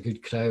it gets a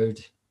good crowd.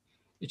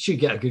 It should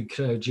get a good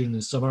crowd during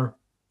the summer.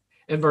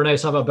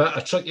 Inverness have a bit of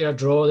a trickier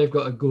draw. They've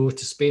got to go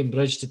to Spain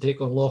Bridge to take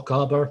on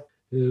Lochaber,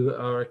 who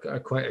are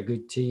quite a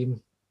good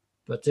team.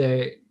 But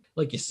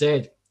like you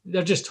said,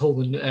 they're just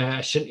holding a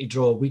Shinty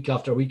draw week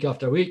after week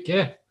after week,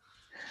 yeah.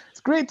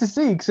 It's great to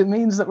see, because it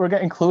means that we're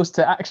getting close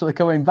to actually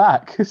coming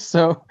back.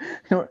 So,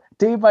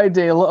 day by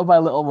day, little by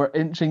little, we're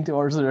inching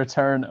towards the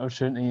return of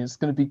Shinty. It's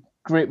going to be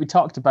great. We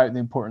talked about the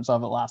importance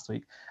of it last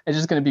week. It's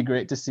just going to be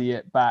great to see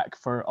it back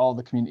for all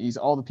the communities,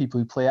 all the people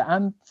who play it,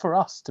 and for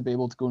us to be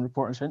able to go and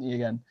report on Shinty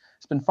again.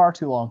 It's been far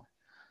too long.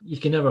 You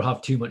can never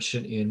have too much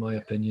Shinty, in my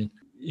opinion.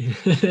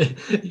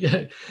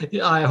 yeah,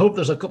 I hope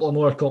there's a couple of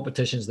more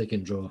competitions they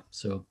can draw.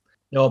 So,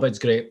 no, but it's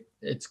great.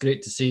 It's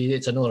great to see.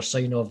 It's another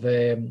sign of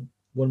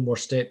one more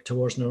step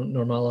towards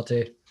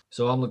normality.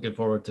 So I'm looking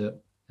forward to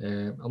it.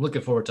 I'm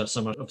looking forward to a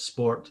summer of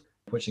sport,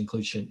 which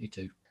includes Shinty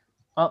too.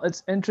 Well,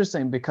 it's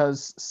interesting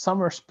because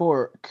summer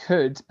sport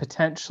could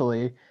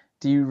potentially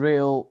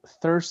derail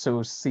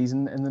Thurso's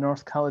season in the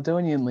North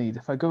Caledonian League.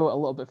 If I go a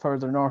little bit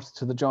further north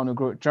to the John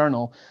O'Groat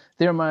Journal,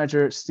 their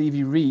manager,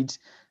 Stevie Reid,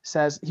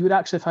 says he would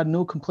actually have had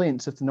no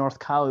complaints if the North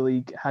Cali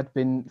League had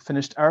been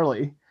finished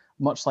early,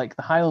 much like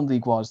the Highland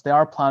League was. They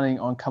are planning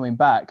on coming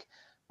back.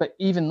 But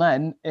even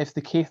then, if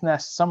the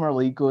Caithness Summer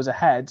League goes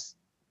ahead,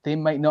 they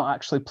might not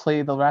actually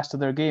play the rest of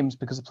their games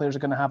because the players are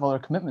going to have other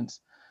commitments.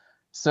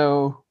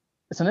 So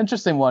it's an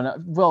interesting one.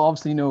 We'll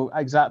obviously know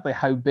exactly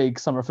how big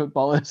summer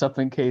football is up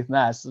in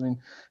Caithness. I mean,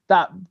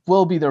 that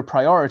will be their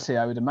priority,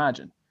 I would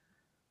imagine.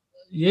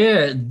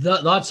 Yeah,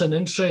 that's an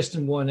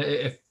interesting one.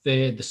 If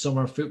the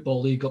Summer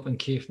Football League up in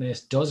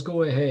Caithness does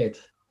go ahead,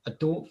 I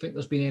don't think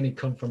there's been any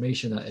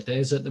confirmation that it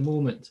is at the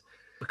moment.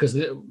 Because,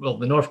 the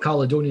North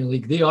Caledonian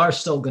League, they are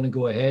still going to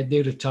go ahead.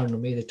 They return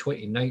on May the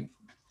 29th,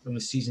 and the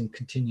season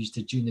continues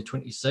to June the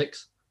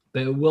 26th.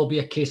 But it will be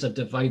a case of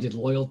divided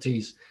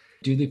loyalties.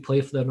 Do they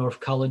play for their North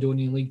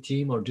Caledonian League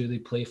team, or do they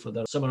play for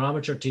their summer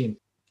amateur team?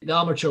 The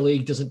amateur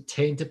league doesn't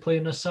tend to play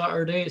on a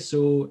Saturday,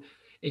 so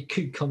it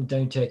could come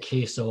down to a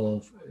case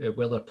of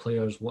whether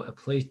players want to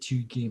play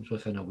 2 games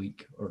within a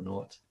week or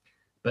not.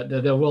 But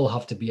there will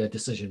have to be a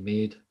decision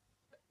made.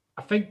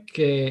 I think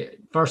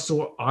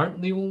Thurso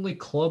aren't the only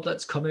club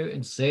that's come out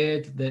and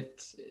said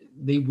that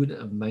they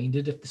wouldn't have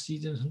minded if the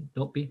season had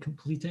not been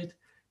completed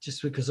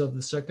just because of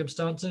the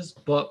circumstances.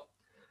 But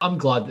I'm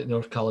glad that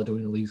North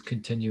Caledonia League's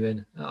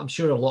continuing. I'm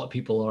sure a lot of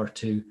people are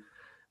too.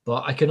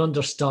 But I can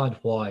understand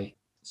why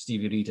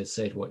Stevie Reid has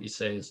said what he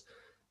says,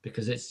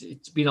 because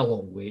it's been a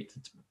long wait.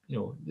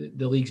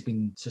 The league's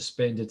been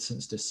suspended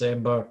since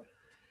December.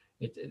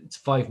 It's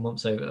 5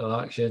 months out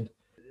of action.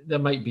 There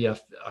might be a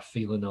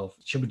feeling of,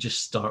 should we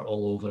just start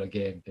all over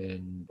again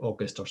in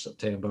August or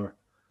September?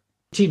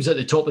 Teams at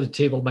the top of the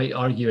table might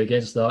argue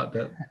against that,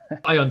 but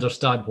I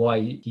understand why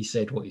he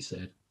said what he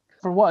said.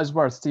 For what it's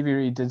worth, Stevie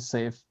Reid did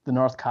say if the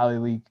North Cali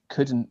League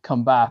couldn't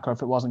come back, or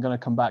if it wasn't going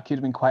to come back, he'd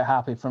have been quite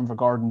happy for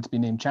Invergordon to be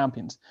named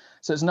champions.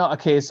 So it's not a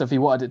case of he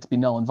wanted it to be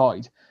null and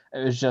void.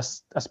 It was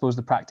just, I suppose,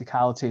 the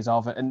practicalities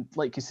of it. And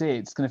like you say,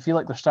 it's going to feel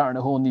like they're starting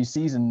a whole new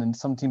season, and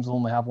some teams will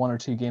only have 1 or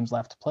 2 games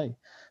left to play.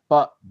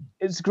 But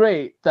it's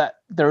great that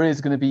there is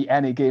going to be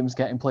any games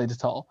getting played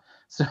at all.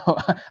 So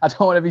I don't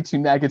want to be too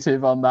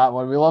negative on that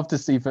one. We love to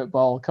see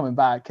football coming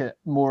back at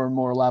more and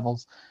more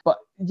levels. But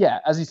yeah,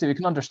 as you say, we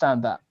can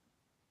understand that.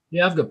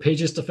 Yeah, I've got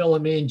pages to fill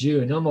in May and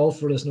June. I'm all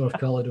for this North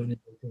Caledonia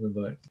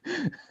coming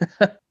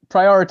back.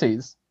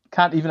 Priorities.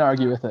 Can't even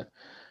argue with it.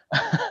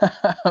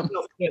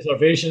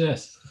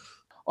 Conservationist.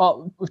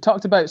 Well, we've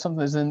talked about something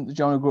that's in the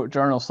John O'Groat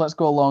Journal, so let's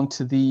go along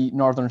to the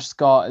Northern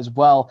Scot as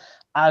well.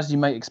 As you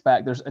might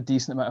expect, there's a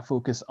decent amount of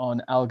focus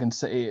on Elgin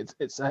City.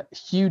 It's a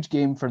huge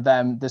game for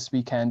them this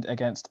weekend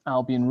against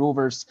Albion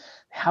Rovers.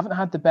 They haven't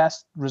had the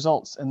best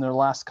results in their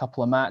last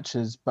couple of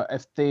matches, but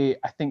if they,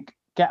 I think,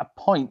 get a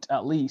point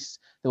at least,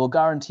 they will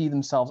guarantee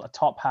themselves a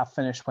top half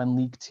finish when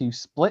League Two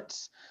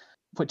splits,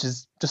 which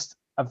is just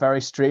a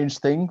very strange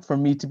thing for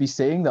me to be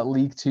saying, that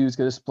League Two is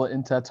going to split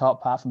into a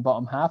top half and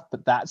bottom half,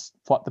 but that's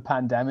what the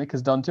pandemic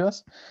has done to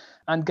us.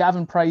 And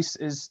Gavin Price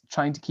is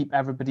trying to keep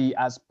everybody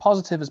as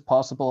positive as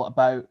possible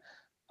about,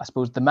 I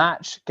suppose, the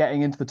match,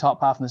 getting into the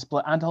top half in the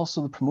split, and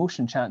also the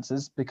promotion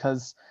chances,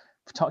 because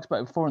we've talked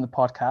about it before in the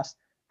podcast,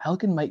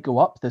 Elgin might go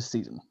up this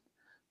season.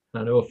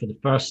 I know for the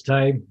first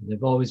time,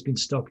 they've always been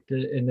stuck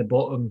in the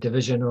bottom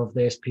division of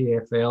the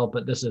SPFL,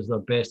 but this is their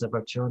best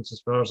ever chance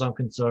as far as I'm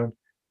concerned.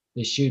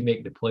 They should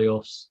make the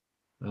playoffs,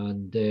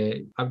 and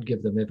I would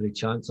give them every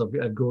chance of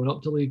going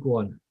up to League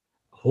One.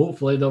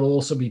 Hopefully, there'll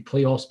also be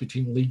playoffs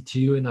between League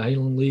Two and the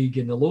Highland League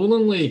and the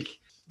Lowland League.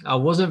 I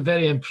wasn't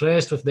very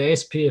impressed with the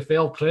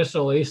SPFL press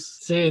release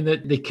saying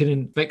that they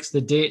couldn't fix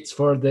the dates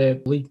for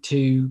the League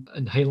Two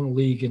and Highland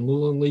League and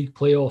Lowland League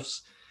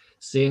playoffs,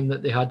 saying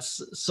that they had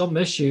some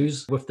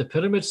issues with the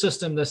pyramid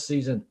system this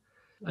season.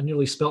 I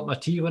nearly spilt my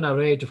tea when I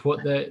read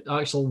what the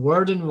actual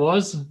wording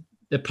was.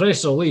 The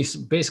press release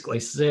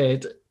basically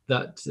said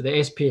that the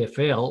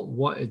SPFL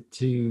wanted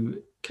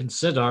to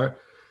consider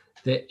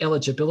the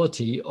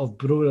eligibility of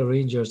Brora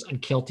Rangers and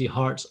Kelty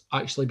Hearts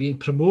actually being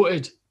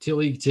promoted to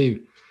League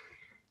Two.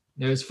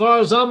 Now, as far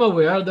as I'm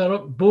aware, they're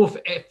both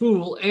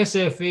full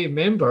SFA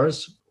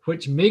members,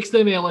 which makes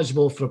them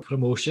eligible for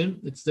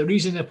promotion. It's the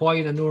reason why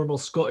in a normal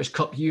Scottish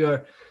Cup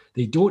year,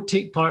 they don't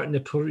take part in the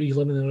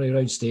preliminary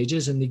round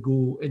stages and they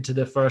go into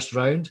the first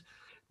round.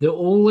 The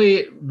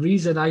only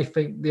reason I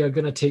think they are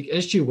going to take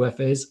issue with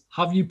is,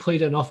 have you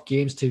played enough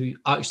games to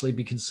actually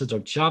be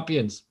considered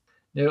champions?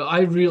 Now, I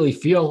really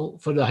feel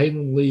for the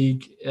Highland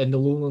League and the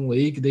Lowland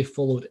League, they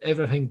followed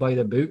everything by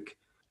the book.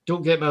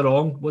 Don't get me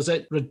wrong, was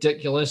it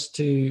ridiculous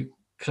to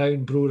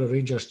crown Brora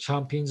Rangers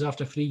champions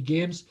after 3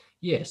 games?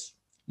 Yes.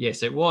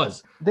 Yes, it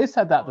was. They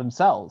said that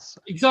themselves.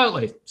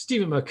 Exactly.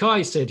 Stephen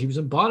Mackay said he was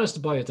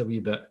embarrassed by it a wee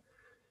bit.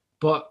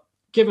 But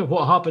given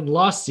what happened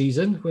last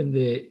season when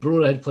the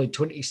Brora had played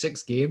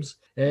 26 games,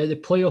 the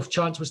playoff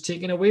chance was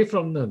taken away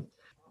from them.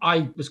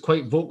 I was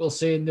quite vocal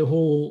saying the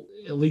whole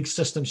league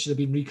system should have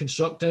been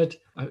reconstructed.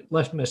 It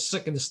left me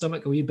sick in the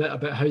stomach a wee bit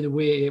about how the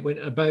way it went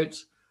about.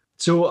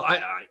 So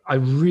I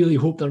really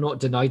hope they're not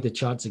denied the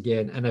chance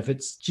again. And if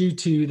it's due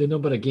to the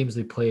number of games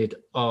they played,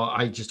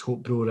 I just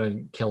hope Brora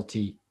and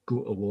Kelty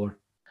go to war.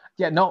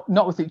 Yeah,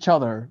 not with each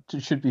other,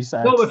 it should be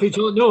said. Not with each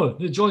other, no.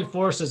 They join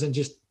forces and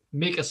just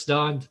make a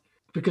stand.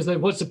 Because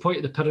then what's the point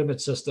of the pyramid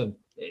system?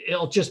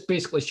 It'll just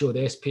basically show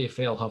the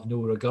SPFL have no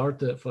regard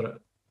for it.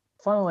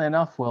 Funnily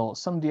enough, Will,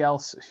 somebody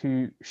else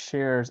who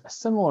shares a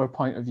similar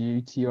point of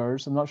view to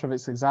yours, I'm not sure if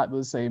it's exactly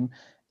the same,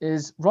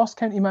 is Ross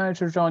County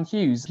manager John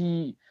Hughes.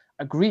 He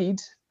agreed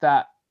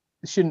that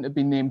they shouldn't have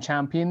been named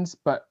champions,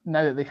 but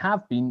now that they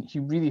have been, he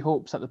really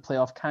hopes that the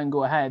playoff can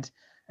go ahead.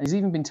 And he's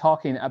even been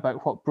talking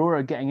about what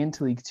Brora getting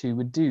into League Two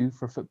would do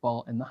for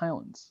football in the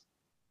Highlands.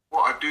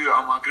 What I do,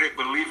 I'm a great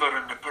believer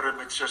in the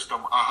pyramid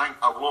system. I think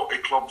a lot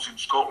of clubs in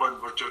Scotland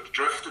were just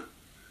drifting.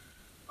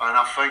 And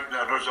I think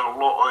there is a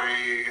lot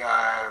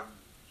of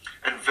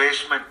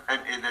investment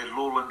into the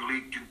Lowland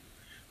League and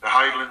the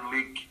Highland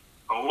League.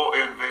 A lot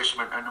of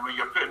investment. And when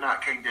you're putting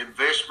that kind of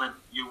investment,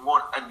 you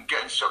want, and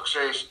getting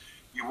success,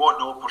 you want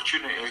the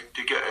opportunity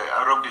to get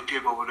around the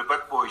table with the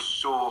big boys.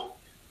 So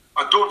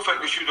I don't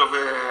think they should have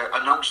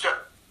announced it.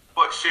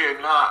 But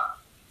saying that,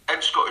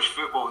 in Scottish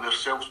football, there's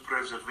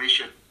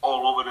self-preservation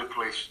all over the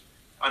place.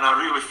 And I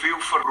really feel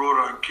for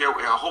Brora and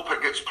Kelty. I hope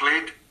it gets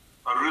played.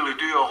 I really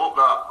do. I hope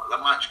that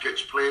the match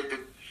gets played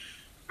and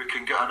we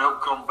can get an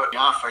outcome. But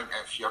I think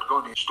if you're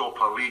going to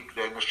stop a league,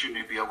 then there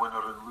shouldn't be a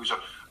winner and loser.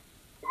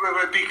 It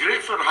would be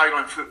great for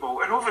Highland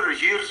football. And over the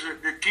years,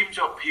 the teams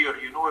up here,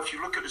 you know, if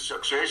you look at the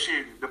success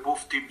of the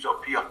both teams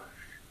up here,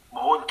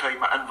 my own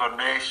time at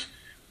Inverness,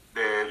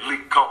 the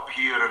League Cup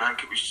here, and I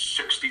think it was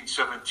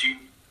 16-17,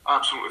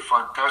 absolutely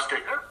fantastic.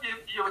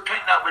 You would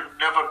think that would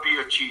never be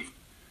achieved.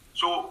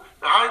 So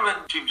the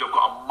Highland teams have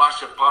got a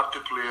massive part to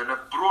play, and if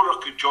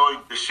Brora could join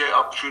the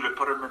setup through the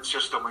pyramid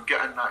system and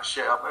get in that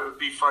setup, it would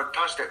be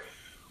fantastic.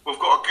 We've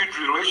got a good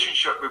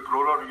relationship with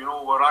Brora. You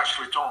know, we're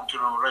actually talking to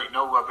them right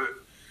now about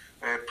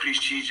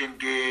pre-season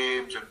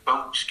games and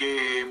bounce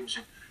games,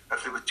 and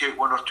if they would take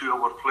 1 or 2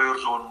 of our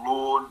players on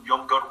loan,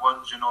 younger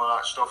ones and all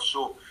that stuff.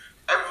 So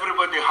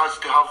everybody has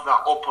to have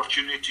that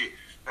opportunity.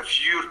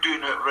 If you're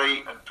doing it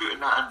right and putting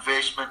that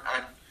investment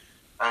in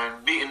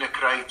and meeting the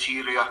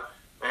criteria,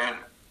 then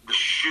there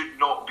should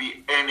not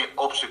be any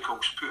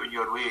obstacles put in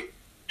your way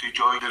to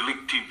join the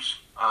league teams,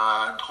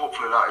 and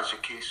hopefully that is the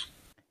case.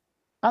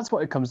 That's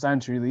what it comes down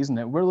to, really, isn't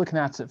it? We're looking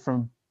at it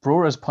from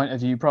Brora's point of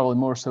view, probably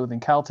more so than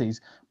Kelty's.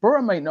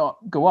 Brora might not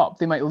go up.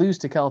 They might lose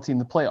to Kelty in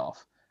the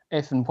playoff,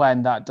 if and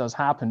when that does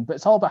happen. But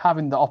it's all about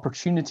having the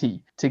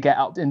opportunity to get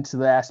up into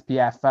the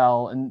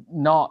SPFL and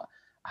not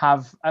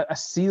have a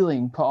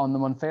ceiling put on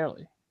them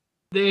unfairly.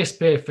 The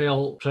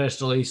SPFL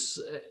press release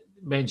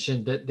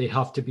mentioned that they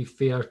have to be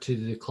fair to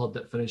the club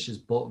that finishes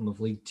bottom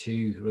of League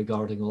Two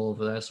regarding all of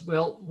this.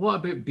 Well, what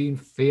about being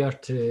fair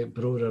to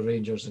Brora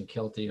Rangers and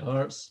Kelty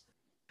Hearts?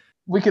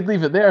 We could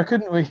leave it there,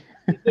 couldn't we?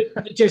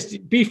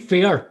 Just be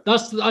fair.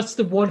 That's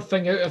the one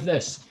thing out of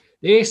this.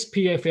 The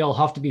SPFL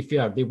have to be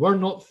fair. They were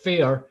not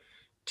fair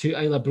to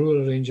either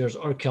Brora Rangers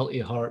or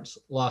Kelty Hearts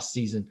last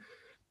season.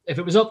 If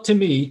it was up to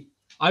me,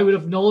 I would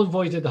have null and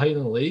voided the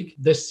Highland League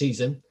this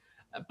season,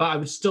 but I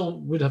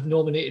would have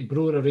nominated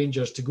Brora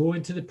Rangers to go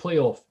into the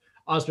playoff,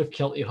 as with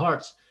Kelty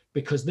Hearts,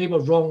 because they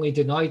were wrongly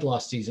denied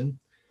last season.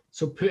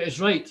 So put us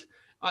right.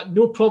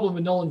 No problem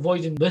with null and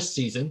voiding this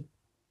season,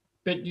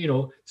 but,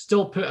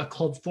 still put a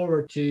club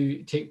forward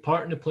to take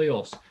part in the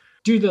playoffs.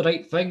 Do the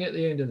right thing at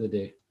the end of the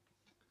day.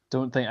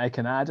 Don't think I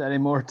can add any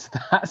more to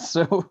that.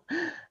 So,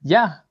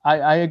 yeah,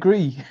 I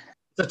agree.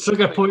 It's a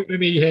trigger point with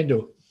me,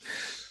 Hendo.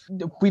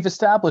 We've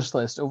established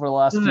this over the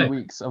last few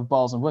weeks of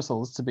Balls and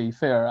Whistles, to be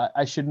fair.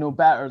 I should know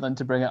better than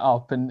to bring it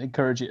up and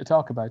encourage you to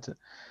talk about it.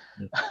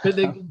 But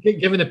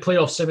given the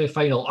playoff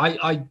semi-final,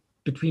 I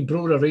between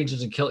Brora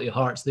Rangers and Kelty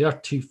Hearts, they are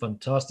two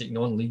fantastic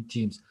non-league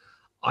teams.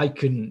 I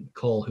couldn't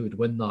call who would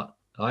win that.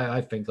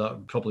 I think that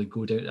would probably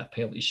go down to a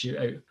penalty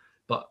shootout.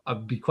 But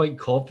I'd be quite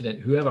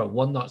confident whoever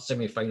won that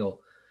semi-final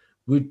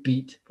would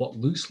beat what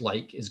looks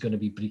like is going to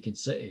be Brecon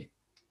City.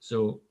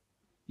 So,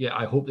 yeah,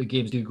 I hope the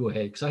games do go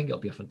ahead, because I think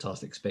it'll be a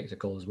fantastic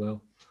spectacle as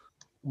well.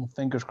 Well,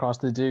 fingers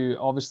crossed they do.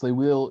 Obviously,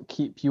 we'll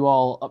keep you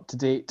all up to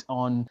date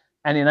on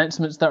any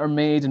announcements that are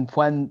made and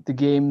when the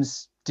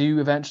games do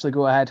eventually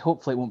go ahead.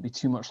 Hopefully, it won't be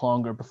too much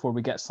longer before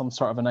we get some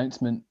sort of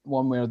announcement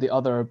one way or the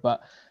other.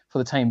 But for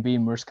the time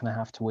being, we're just going to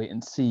have to wait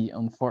and see,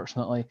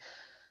 unfortunately.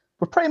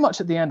 We're pretty much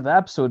at the end of the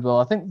episode, Will.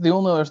 I think the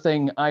only other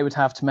thing I would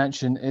have to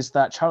mention is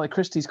that Charlie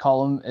Christie's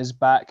column is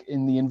back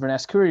in the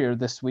Inverness Courier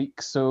this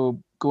week,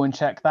 so go and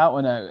check that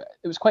one out.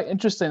 It was quite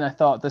interesting, I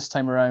thought, this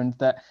time around,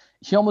 that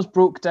he almost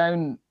broke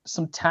down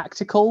some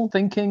tactical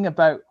thinking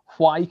about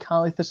why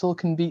Caley Thistle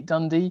can beat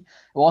Dundee. It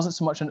wasn't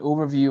so much an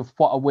overview of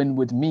what a win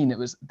would mean, it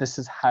was this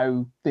is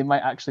how they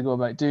might actually go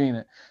about doing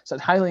it. So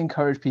I'd highly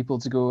encourage people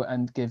to go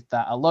and give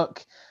that a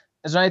look.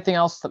 Is there anything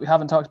else that we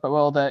haven't talked about,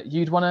 Will, that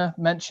you'd want to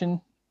mention?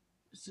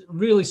 It's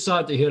really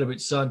sad to hear about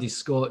Sandy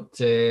Scott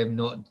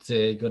not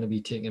going to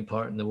be taking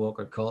part in the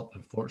Walker Cup.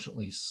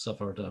 Unfortunately, he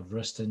suffered a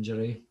wrist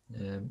injury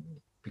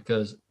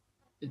because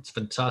it's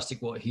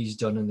fantastic what he's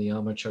done in the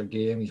amateur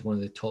game. He's one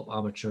of the top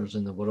amateurs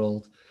in the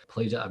world,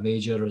 played at a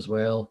major as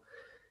well.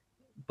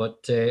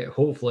 But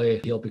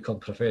hopefully he'll become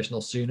professional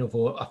soon.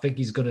 Although I think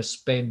he's going to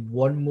spend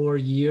one more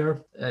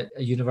year at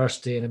a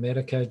university in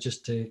America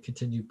just to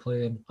continue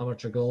playing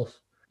amateur golf.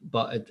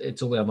 But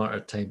it's only a matter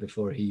of time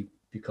before he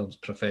becomes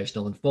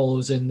professional and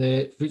follows in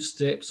the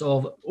footsteps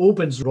of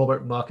Oban's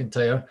Robert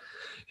McIntyre,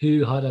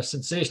 who had a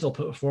sensational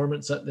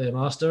performance at the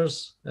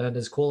Masters and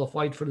is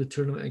qualified for the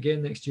tournament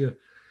again next year.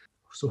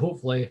 So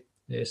hopefully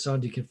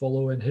Sandy can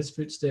follow in his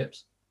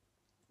footsteps.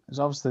 There's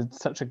obviously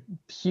such a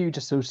huge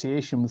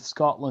association with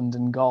Scotland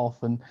in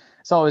golf, and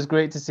it's always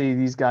great to see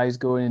these guys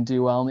go in and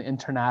do well on the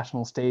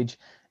international stage.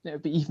 It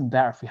would be even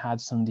better if we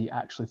had somebody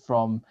actually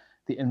from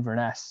the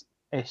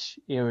Inverness-ish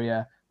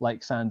area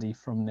like Sandy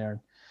from there.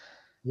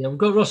 Yeah, we've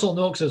got Russell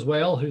Knox as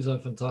well, who's a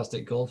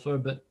fantastic golfer,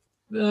 but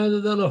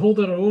they're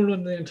holding their own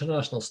on the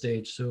international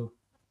stage, so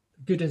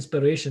good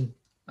inspiration.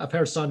 I've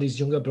heard Sandy's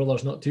younger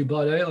brother's not too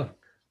bad either.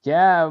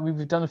 Yeah,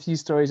 we've done a few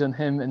stories on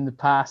him in the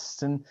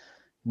past, and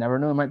never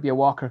know, it might be a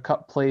Walker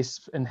Cup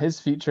place in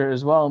his future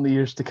as well in the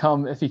years to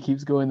come if he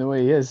keeps going the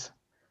way he is.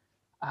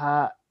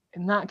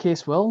 In that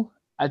case, Will,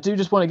 I do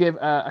just want to give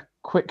a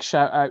quick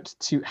shout out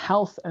to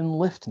Health and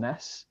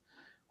Liftness,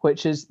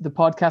 which is the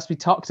podcast we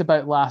talked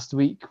about last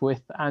week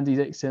with Andy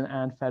Dixon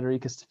and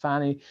Federica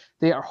Stefani.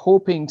 They are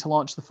hoping to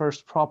launch the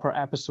first proper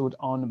episode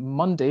on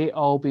Monday,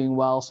 all being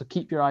well. So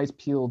keep your eyes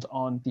peeled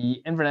on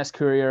the Inverness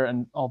Courier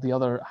and all the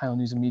other Highland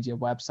News and Media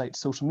websites,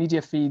 social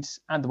media feeds,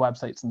 and the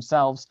websites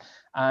themselves.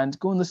 And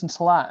go and listen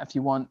to that if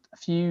you want a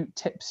few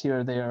tips here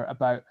or there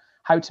about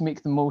how to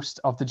make the most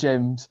of the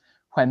gyms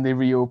when they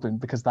reopen,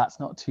 because that's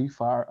not too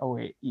far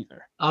away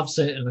either. I've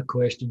sent in a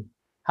question.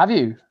 Have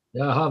you?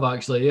 Yeah, I have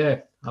actually, yeah.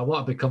 I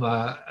want to become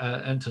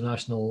an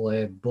international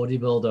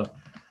bodybuilder.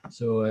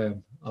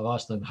 So I've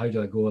asked them, how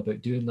do I go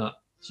about doing that?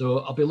 So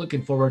I'll be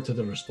looking forward to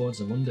the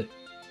response on Monday.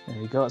 There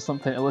you go. It's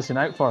something to listen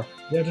out for.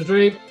 Yeah, to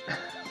dream.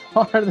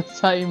 For the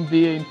time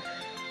being,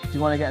 if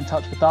you want to get in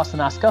touch with us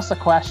and ask us a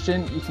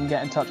question, you can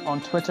get in touch on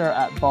Twitter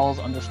at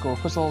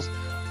balls_whistles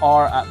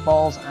or at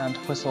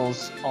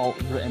balls_and_whistles, all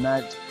written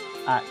out,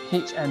 at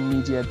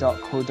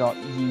hnmedia.co.uk.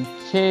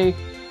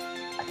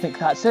 I think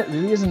that's it,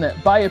 really, isn't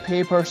it? Buy a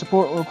paper,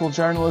 support local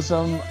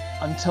journalism.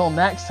 Until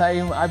next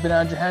time, I've been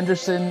Andrew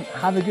Henderson.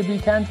 Have a good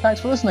weekend.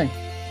 Thanks for listening.